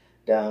that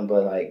done.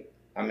 But like,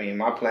 I mean,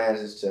 my plans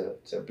is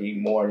to be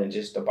more than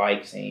just the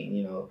bike scene,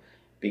 you know,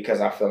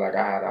 because I feel like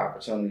I had the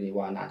opportunity.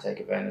 Why not take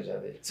advantage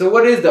of it? So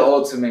what is the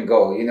ultimate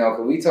goal? You know,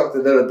 because we talked a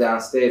little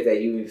downstairs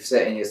that you've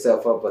setting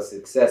yourself up for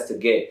success to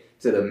get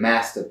to the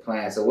master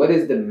plan. So what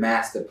is the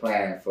master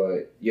plan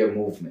for your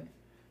movement?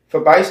 For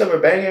Bikes Over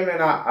Bangin,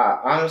 man, I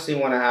honestly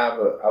want to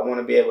I want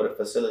to be able to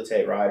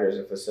facilitate riders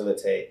and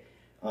facilitate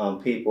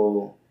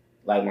people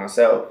like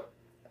myself.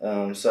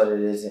 So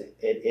that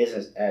it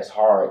isn't as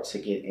hard to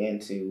get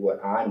into what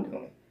I'm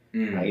doing.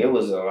 Like, it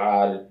was a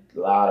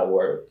lot of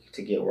work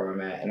to get where I'm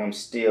at, and I'm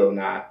still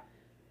not,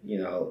 you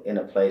know, in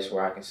a place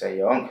where I can say,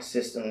 yo, I'm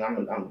consistent.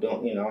 I'm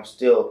doing, you know, I'm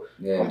still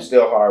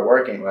hard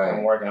working. Right.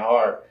 I'm working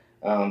hard,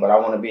 but I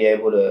want to be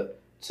able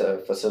to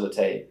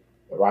facilitate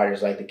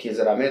riders like the kids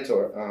that I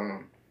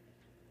mentor.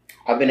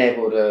 I've been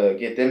able to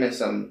get them in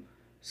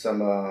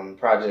some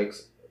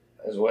projects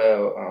as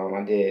well.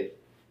 I did.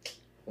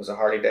 Was it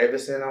Harley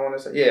Davidson, I want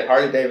to say? Yeah,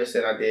 Harley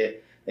Davidson I did.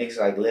 I think it's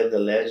like Live the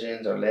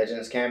Legends or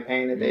Legends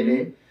campaign that they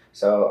did.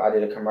 So I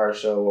did a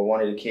commercial where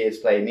one of the kids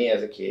played me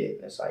as a kid.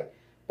 It's like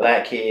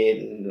black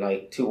kid and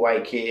like two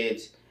white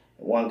kids,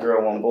 one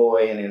girl, one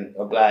boy, and then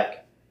a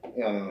black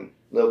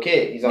little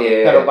kid. He's on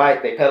the pedal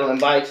bike. They pedaling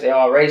bikes. They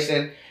all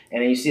racing.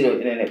 And then you see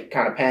and then it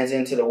kind of pans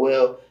into the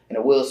wheel, and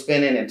the wheel's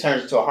spinning and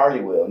turns into a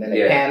Harley wheel. And then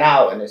they pan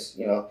out, and it's,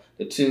 you know,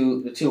 the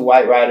two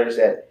white riders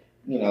that,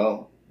 you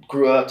know,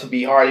 grew up to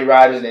be Harley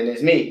riders, and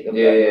it's me,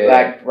 the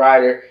black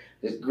rider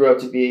that grew up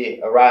to be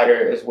a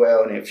rider as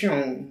well, and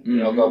then you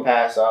know, go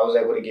past. So I was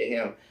able to get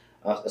him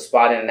a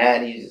spot in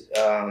that. He's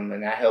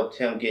and I helped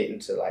him get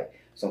into like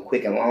some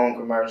Quick and Loan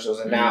commercials,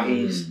 and now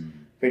he's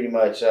pretty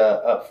much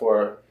up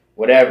for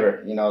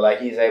whatever, you know, like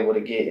he's able to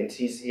get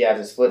into. He has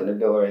his foot in the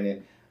door, and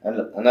then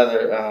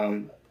another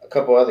a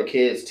couple other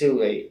kids too.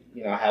 They,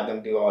 you know, have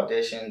them do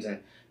auditions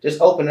and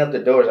just open up the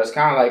doors. That's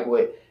kind of like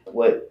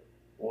what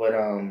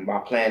my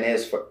plan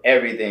is for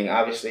everything.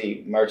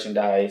 Obviously,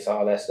 merchandise,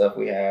 all that stuff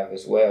we have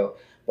as well.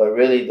 But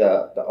really,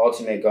 the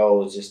ultimate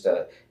goal is just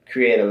to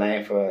create a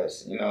lane for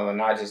us, you know, and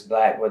not just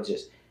black, but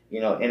just, you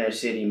know, inner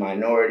city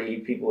minority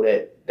people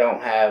that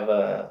don't have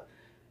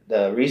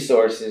the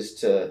resources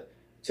to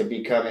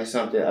becoming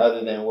something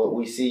other than what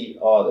we see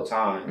all the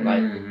time,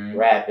 like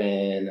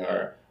rapping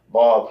or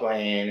ball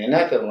playing, and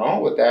nothing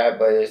wrong with that,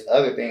 but there's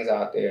other things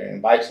out there,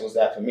 and bikes was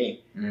that for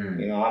me.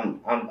 You know,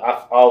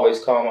 I've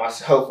always called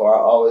myself, or I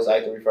always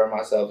like to refer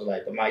myself as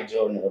like the Mike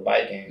Jordan of the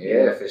bike game.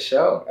 Yeah, for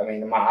sure. I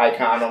mean, my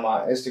icon on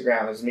my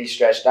Instagram is me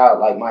stretched out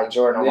like Mike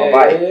Jordan on my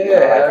bike. You know,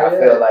 like, I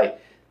feel like,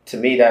 to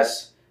me,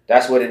 that's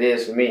what it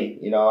is for me.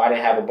 You know, I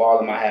didn't have a ball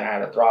in my hand, I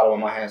had a throttle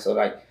in my hand, so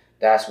like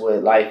that's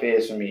what life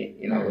is for me.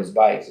 You know, it's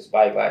bikes, it's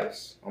bike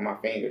lights on my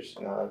fingers.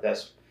 You know,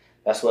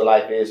 that's what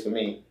life is for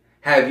me.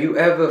 Have you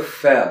ever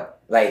felt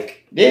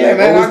like, man,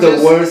 what was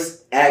the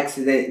worst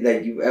accident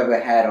that you ever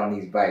had on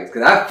these bikes?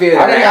 Because I feel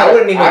like I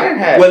wouldn't even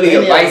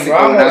wheelie a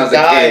bicycle when I was a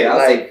kid. I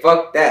was like,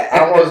 fuck that.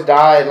 I almost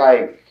died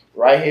like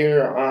right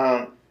here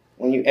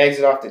when you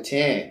exit off the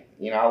 10.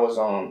 You know, I was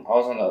on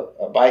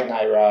a bike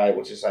night ride,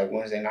 which is like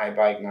Wednesday night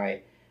bike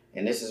night.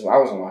 And I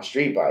was on my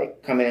street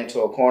bike, coming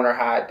into a corner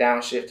hot,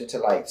 downshifted to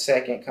like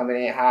second,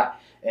 coming in hot.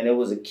 And it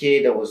was a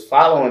kid that was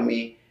following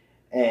me,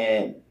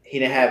 and he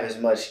didn't have as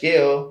much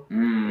skill, you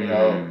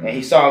know, and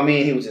he saw me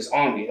and he was just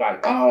on me, like,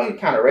 oh, he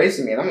kind of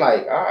racing me. And I'm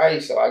like, all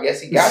right, so I guess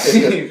he got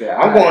this.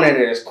 I'm going into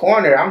this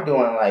corner, I'm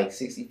doing like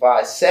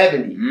 65,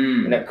 70,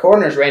 and the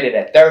corner's rated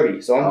at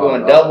 30. So I'm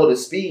doing double the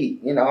speed.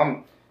 You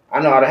know,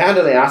 I know how to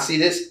handle it. And I see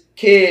this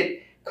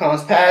kid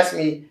comes past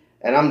me,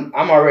 and I'm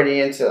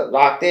already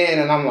locked in,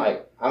 and I'm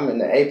like, I'm in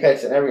the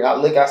apex and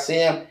everything. I see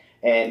him,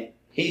 and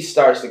he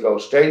starts to go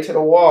straight to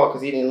the wall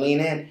because he didn't lean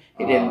in.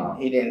 He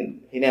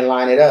didn't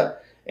line it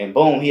up, and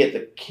boom, he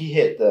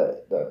hit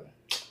the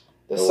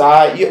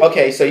side.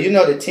 So you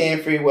know the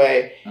 10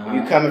 freeway.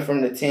 You coming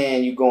from the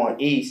 10, you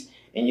going east,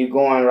 and you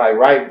going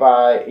right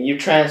by. You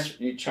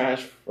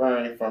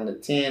transferring from the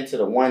 10 to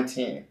the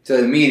 110. To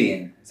the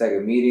median. It's like a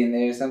median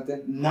there or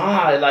something.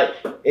 Nah, like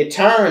it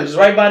turns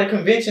right by the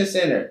convention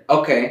center.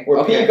 Okay.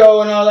 Where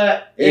Pico and all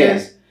that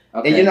is. Yeah.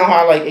 Okay. And you know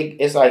how like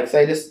it's like,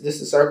 say this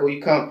is a circle.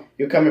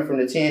 You're coming from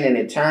the 10 and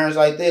it turns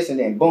like this, and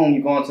then boom,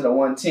 you going to the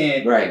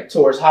 110 right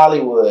towards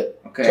Hollywood,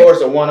 towards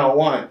the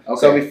 101. Okay.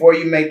 So before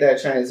you make that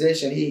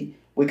transition,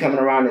 we coming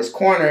around this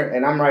corner,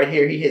 and I'm right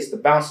here. He hits the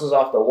bounces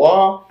off the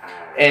wall,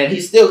 and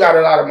he's still got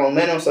a lot of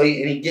momentum. So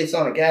he gets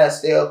on the gas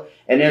still,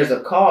 and there's a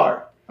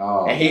car,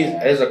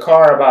 there's a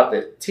car about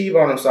to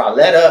T-bone him. So I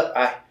let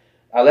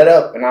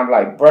up, and I'm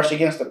like brush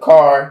against the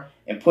car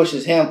and push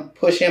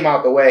him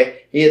out the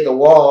way. He hit the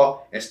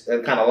wall and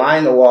kind of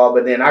line the wall,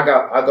 but then I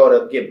go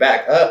to get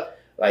back up,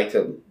 like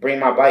to bring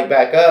my bike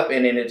back up,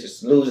 and then it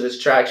just loses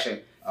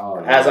traction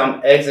as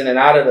I'm exiting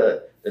out of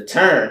the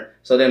turn.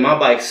 So then my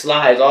bike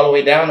slides all the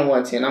way down to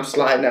 110. I'm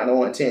sliding down to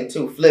 110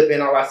 too,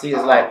 flipping. All I see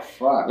is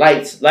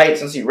lights. I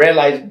see red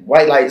lights,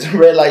 white lights,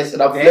 red lights,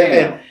 and I'm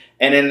flipping.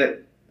 And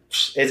then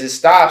as it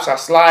stops, I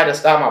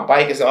stop. My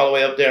bike is all the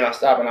way up there, and I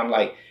stop, and I'm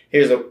like,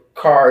 here's a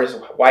car's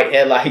white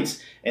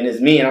headlights, and it's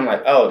me, and I'm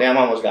like, oh damn,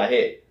 I almost got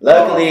hit.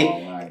 Luckily,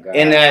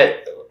 in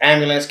that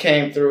ambulance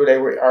came through. They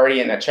were already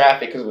in the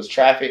traffic because it was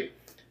traffic.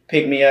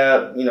 Picked me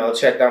up,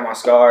 checked out my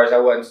scars. I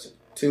wasn't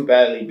too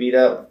badly beat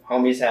up.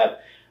 Homies have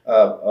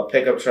a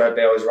pickup truck.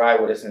 They always ride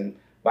with us in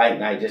bike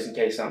night just in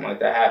case something like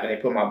that happened. They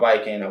put my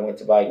bike in. I went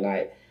to bike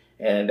night,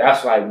 and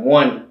that's like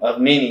one of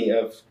many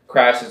of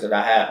crashes that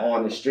I had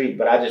on the street.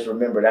 But I just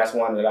remember that's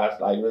one that I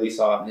like really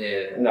saw.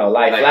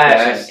 Light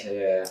flashing.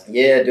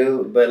 Yeah,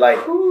 dude. But like,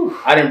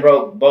 I done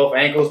broke both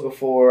ankles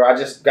before. I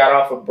just got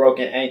off a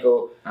broken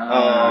ankle.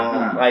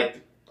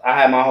 Like I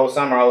had my whole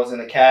summer. I was in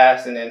a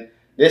cast, and then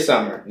this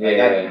summer,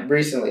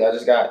 recently, I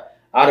just got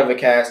out of a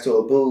cast to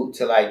a boot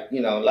to like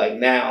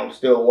now I'm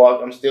still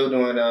I'm still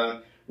doing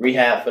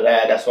rehab for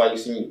that. That's why you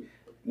see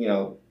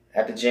me,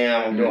 at the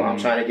gym. I'm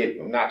trying to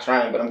get, not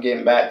trying, but I'm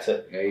getting back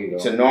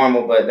to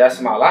normal. But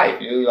that's my life,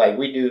 dude. Like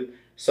we do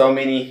so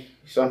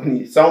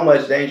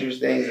much dangerous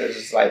things. It's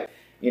just like,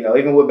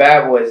 even with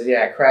Bad Boys, we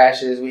had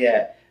crashes. We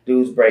had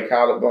dudes break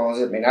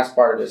collarbones. I mean, that's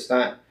part of the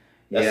stunt.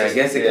 I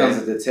guess it comes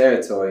with the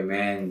territory,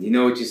 man. You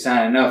know what you're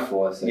signing up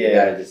for, so you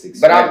gotta just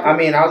expect. But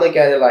I look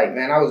at it like,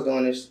 man, I was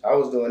doing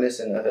this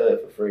in the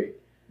hood for free.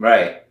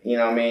 Right. You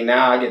know what I mean?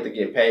 Now I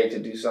get paid to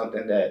do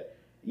something that,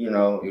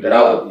 that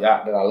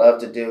I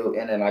love to do,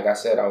 and then like I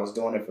said, I was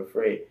doing it for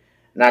free.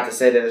 Not to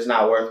say that it's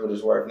not worth what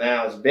it's worth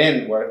now. It's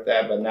been worth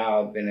that, but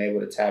now I've been able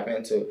to tap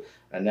into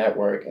a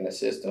network and a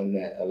system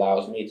that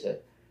allows me to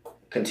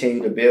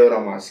continue to build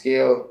on my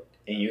skill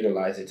and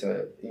utilize it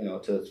to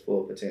its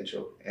full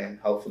potential, and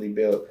hopefully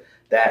build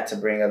that to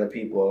bring other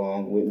people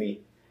along with me,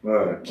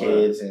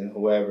 kids and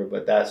whoever.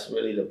 But that's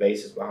really the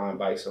basis behind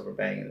Bikes Over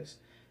Bangin,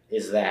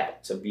 is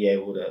that to be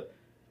able to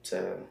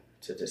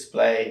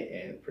display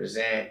and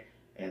present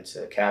and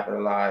to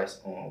capitalize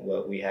on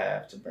what we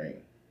have to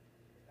bring.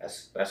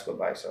 That's what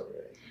Bikes Over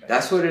is.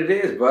 That's what it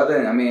is,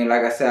 brother. I mean,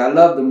 like I said, I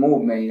love the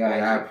movement,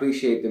 and I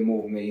appreciate the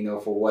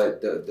movement, for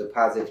what the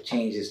positive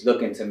change is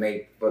looking to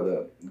make for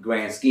the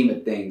grand scheme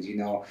of things,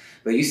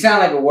 But you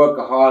sound like a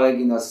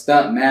workaholic,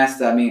 stunt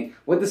master. I mean,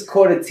 what does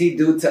KORTA T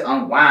do to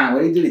unwind?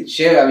 What do you do to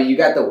chill? I mean, you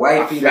got the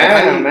wifey.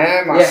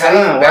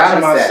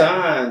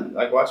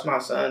 Watch my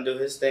son do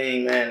his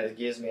thing, man. It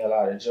gives me a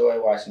lot of joy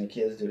watching the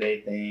kids do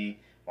their thing,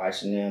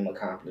 watching them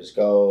accomplish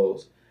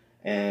goals.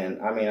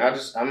 And I mean,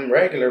 I'm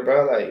regular,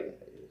 bro. Like,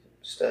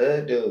 just a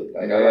hood dude.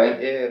 Like,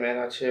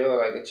 I chill.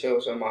 Like, I chill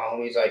with some of my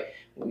homies. Like,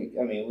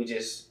 we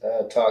just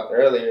talked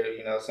earlier.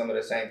 Some of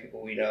the same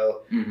people we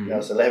know.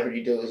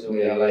 Celebrity dudes.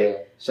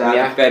 Shout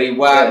out to Fetty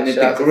Wap and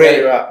the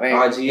Grit,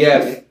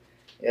 RGF.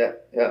 Yeah.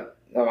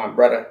 No, my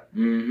brother.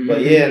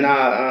 But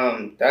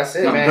that's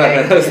it,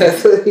 man.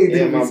 That's what he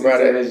did. My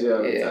brother.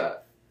 Yeah.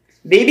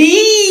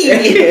 Baby.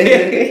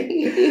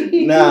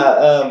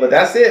 But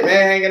that's it,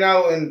 man. Hanging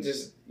out and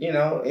just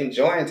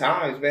enjoying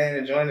times, man.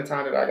 Enjoying the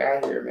time that I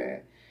got here,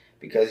 man.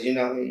 Because you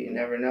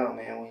never know,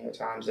 man, when your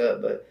time's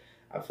up. But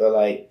I feel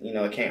like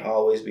it can't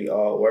always be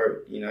all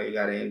work. You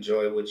got to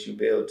enjoy what you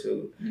build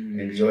to,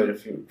 enjoy the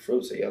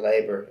fruits of your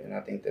labor. And I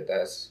think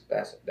that's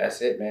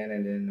it, man.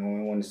 And then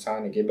knowing when it's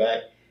time to get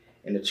back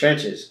in the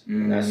trenches.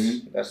 And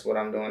that's what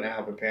I'm doing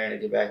now, preparing to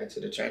get back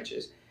into the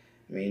trenches.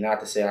 I mean,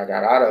 not to say I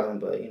got out of them,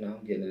 but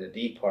getting in the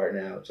deep part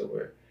now to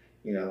where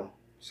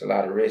it's a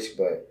lot of risk,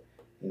 but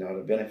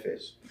the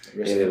benefits.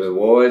 The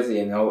rewards,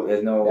 there's no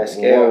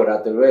reward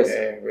without the risk.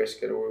 Yeah,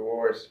 risk of the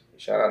rewards.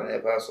 Shout out to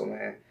Hip Hustle,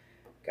 man.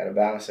 Got to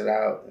balance it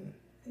out. And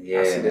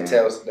I see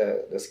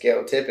the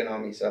scale tipping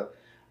on me, so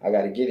I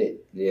got to get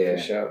it. Yeah.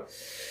 For sure.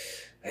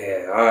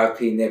 Yeah,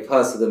 R.I.P. Nip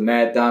Hustle. The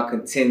marathon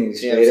continues.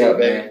 Straight up,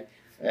 man.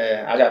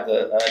 Yeah, I got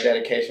the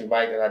dedication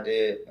bike that I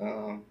did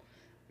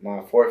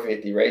my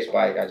 450 race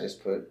bike. I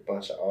just put a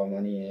bunch of all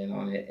money in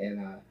on it,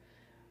 and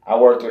I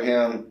worked with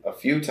him a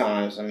few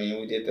times. I mean,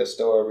 we did the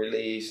store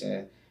release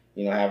and,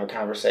 you know, having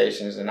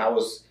conversations, and I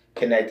was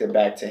connected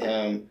back to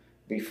him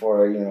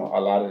before, you know, a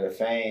lot of the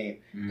fame,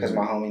 because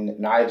my homie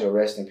Nigel,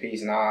 rest in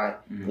peace, and I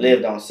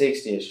lived on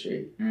 60th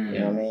Street. You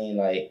know what I mean?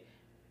 Like,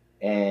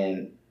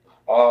 and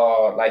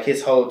all, like,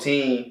 his whole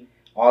team,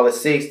 all the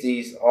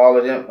 60s, all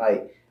of them,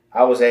 like,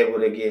 I was able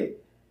to get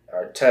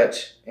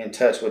in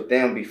touch with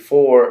them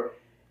before,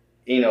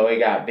 you know, it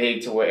got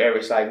big to where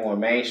it's like more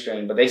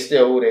mainstream, but they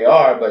still who they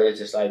are, but it's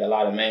just like a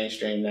lot of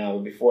mainstream now.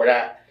 But before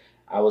that,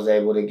 I was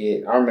able to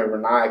get, I remember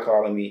Nye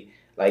calling me,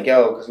 like,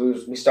 yo,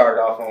 because we started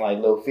off on like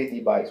little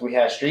 50 bikes. We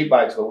had street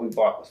bikes, but we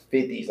bought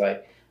 50s,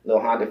 like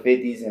little Honda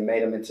 50s, and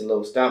made them into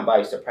little stunt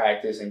bikes to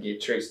practice and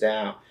get tricks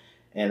down.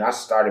 And I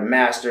started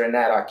mastering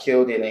that. I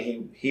killed it,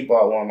 and he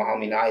bought one, my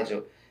homie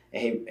Nigel,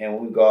 and I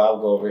would go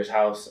over his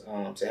house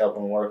to help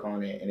him work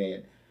on it. And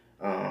then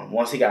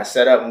once he got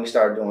set up and we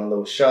started doing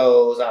little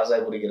shows, I was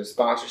able to get a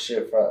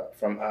sponsorship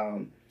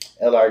from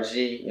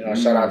LRG. You know,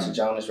 shout out to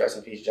Jonas, rest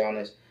in peace,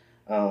 Jonas.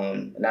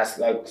 And that's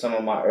like some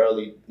of my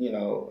early, you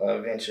know,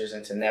 ventures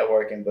into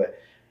networking. But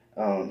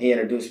he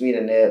introduced me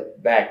to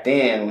Nip back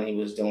then when he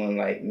was doing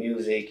like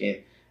music, and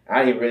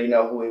I didn't really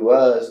know who he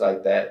was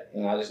like that.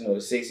 You know, I just knew the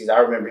 60s. I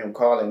remember him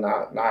calling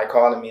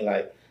me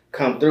like,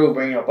 come through,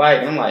 bring your bike.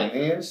 And I'm like,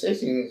 man, the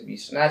 60s needs to be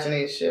snatching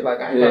this shit. Like,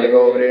 I ain't about to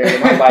go over there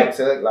and my bike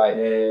took. Like,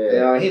 you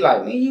know, he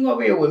like, man, you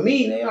over here with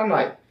me, nigga. I'm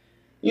like,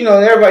 you know,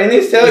 everybody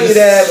needs to tell you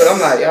that, but I'm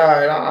like, all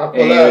right, I'll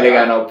pull up.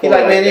 Got no pull he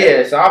like, man,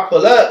 yeah. So I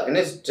pull up, and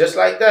it's just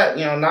like that.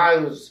 You know, Nye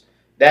was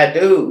that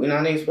dude. You know,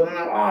 niggas pulling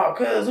up, oh,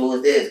 cuz, who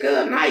is this?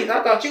 Cuz, Nice.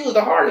 I thought you was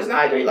the hardest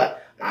Nice. He like,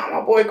 nah,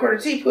 my boy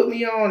KORTA T put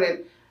me on,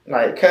 and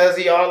like,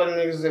 cuz, all of the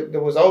niggas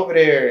that was over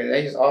there, and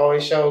they just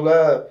always show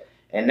love.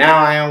 And now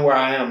I am where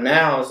I am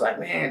now. It's like,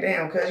 man,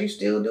 damn, cuz, you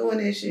still doing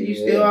this shit. You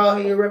still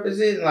out here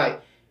representing.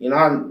 Like, you know,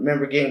 I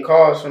remember getting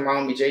calls from my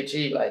homie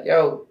JG, like,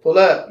 yo, pull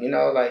up, you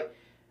know, like,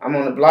 I'm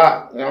on the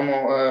block. You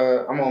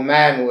know, I'm on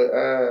Madden with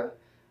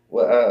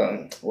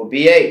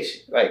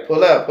BH. Like,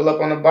 pull up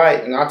on the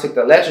bike. You know, I took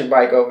the electric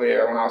bike over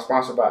there when I was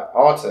sponsored by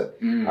Alta.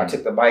 I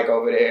took the bike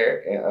over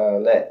there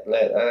and let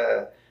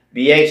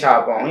BH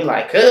hop on. He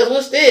like, cuz,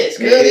 what's this?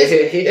 Cuz,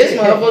 this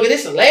motherfucker,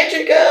 this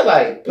electric, cuz?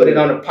 Like, put it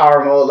on the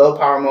power mode, low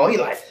power mode. He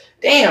like,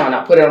 damn. And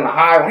I put it on the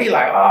high one. He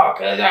like, oh,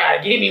 cuz, all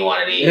right, give me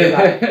one of these.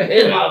 Like,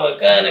 this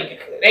motherfucker,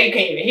 they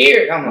can't even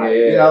hear it. I'm like,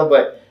 you know,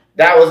 but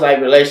that was like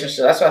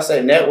relationship. That's why I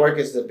say network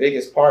is the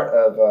biggest part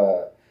of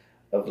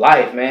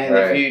life, man.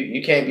 Right. If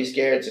you can't be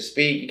scared to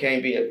speak, you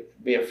can't be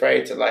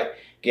afraid to like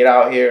get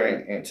out here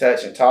and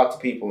touch and talk to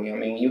people. You know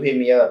what I mean? When you hit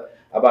me up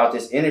about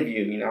this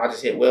interview, you know, I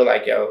just hit Will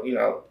like, yo, you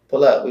know,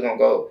 pull up, we're gonna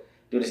go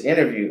do this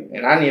interview.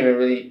 And I didn't even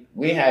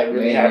we hadn't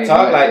really had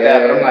talk like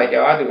that, but I'm like,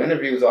 yo, I do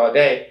interviews all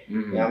day.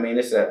 You know what I mean?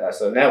 It's a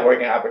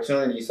networking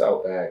opportunity.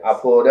 So I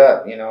pulled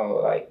up, you know,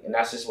 like, and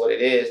that's just what it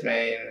is,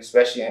 man. And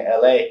especially in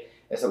LA.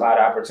 It's a lot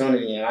of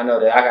opportunity, and I know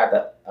that I got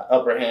the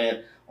upper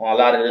hand on a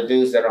lot of the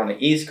dudes that are on the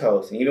East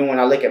Coast. And even when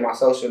I look at my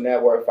social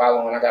network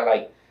following, I got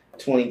like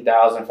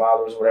 20,000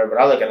 followers, whatever.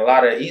 But I look at a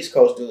lot of the East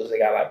Coast dudes, they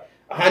got like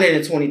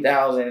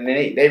 120,000, and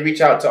they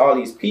reach out to all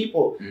these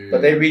people,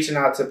 but they reaching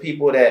out to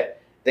people that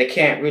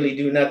can't really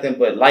do nothing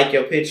but like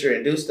your picture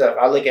and do stuff.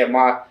 I look at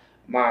my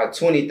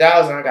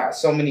 20,000, I got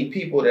so many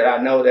people that I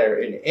know that are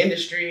in the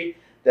industry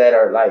that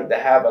are like,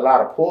 that have a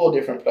lot of pull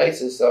different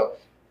places. So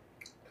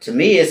to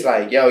me, it's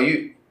like, yo,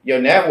 your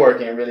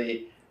networking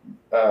really,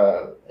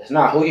 it's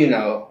not who you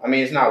know. I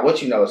mean, it's not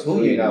what you know, it's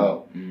who you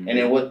know, and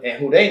then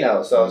who they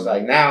know. So it's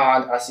like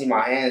now I see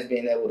my hands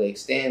being able to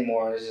extend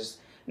more. And it's just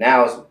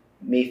now it's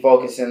me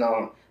focusing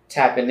on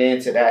tapping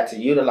into that to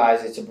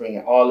utilize it to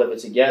bring all of it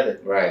together.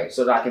 Right.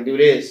 So that I can do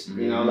this.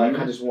 You know, like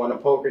I just won a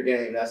poker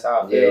game. That's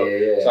how I feel.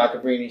 So I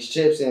can bring these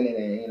chips in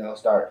and you know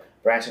start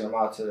branching them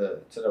out to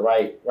the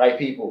right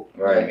people.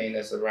 Right. You know what I mean,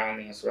 that's around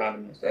me and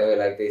surrounding me. Yeah,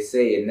 like they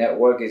say, your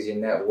network is your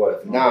net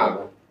worth.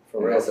 Nah.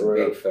 For real, that's a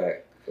big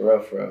fact.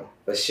 For real.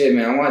 But shit,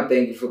 man, I want to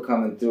thank you for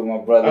coming through, my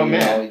brother. Oh,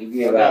 man. You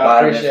gave a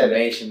lot of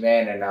information,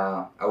 man, and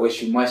I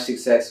wish you much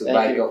success with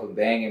Bike Over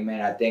Bangin,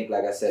 man. I think,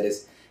 like I said,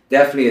 it's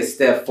definitely a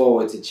step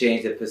forward to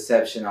change the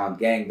perception on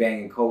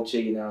gangbanging culture,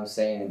 you know what I'm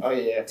saying? Oh,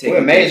 yeah. We're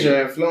a major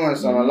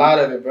influence on a lot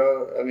of it,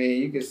 bro. I mean,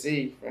 you can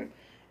see from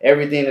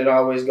everything that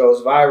always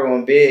goes viral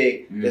and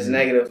big, this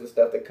negative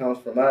stuff that comes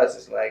from us.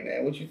 It's like,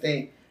 man, what you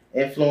think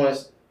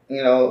influenced,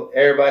 you know,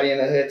 everybody in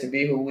the hood to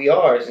be who we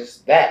are? It's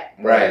just that.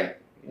 Right.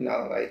 You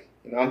know, like,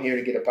 you know, I'm here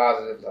to get a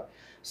positive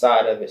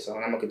side of it, so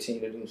I'm going to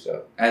continue to do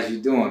so. As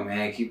you're doing,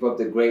 man. Keep up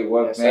the great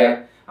work, yes, man.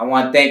 Sir. I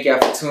want to thank y'all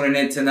for tuning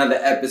in to another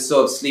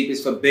episode of Sleep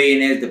is for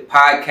Billionaires, the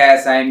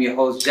podcast. I am your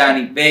host,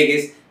 Johnny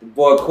Vegas, the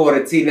boy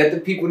KORTA T. Let the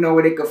people know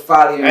where they can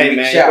follow you and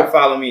reach out. You can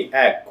follow me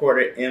at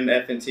KORTA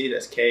MFNT.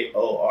 That's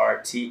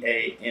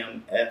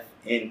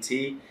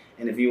KORTAMFNT.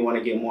 And if you want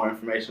to get more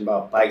information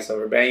about Bikes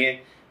Over Bangin,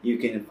 you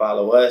can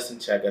follow us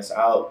and check us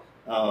out.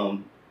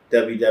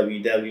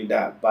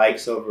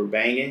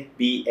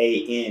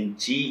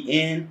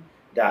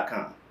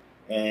 www.bikesoverbangin.com.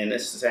 And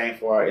it's the same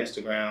for our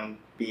Instagram,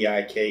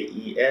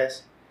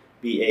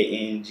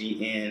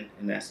 BIKESBANGN,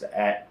 and that's the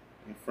 @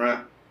 in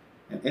front.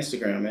 And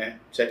Instagram, man.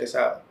 Check us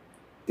out.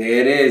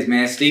 There it is,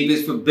 man. Sleep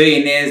is for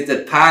Billionaires,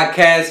 the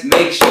podcast.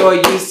 Make sure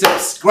you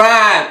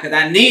subscribe, because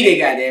I need it,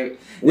 goddamn.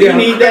 We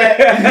need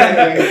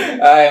that.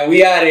 All right,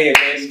 we out of here,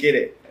 man. Let's get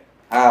it.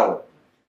 Out.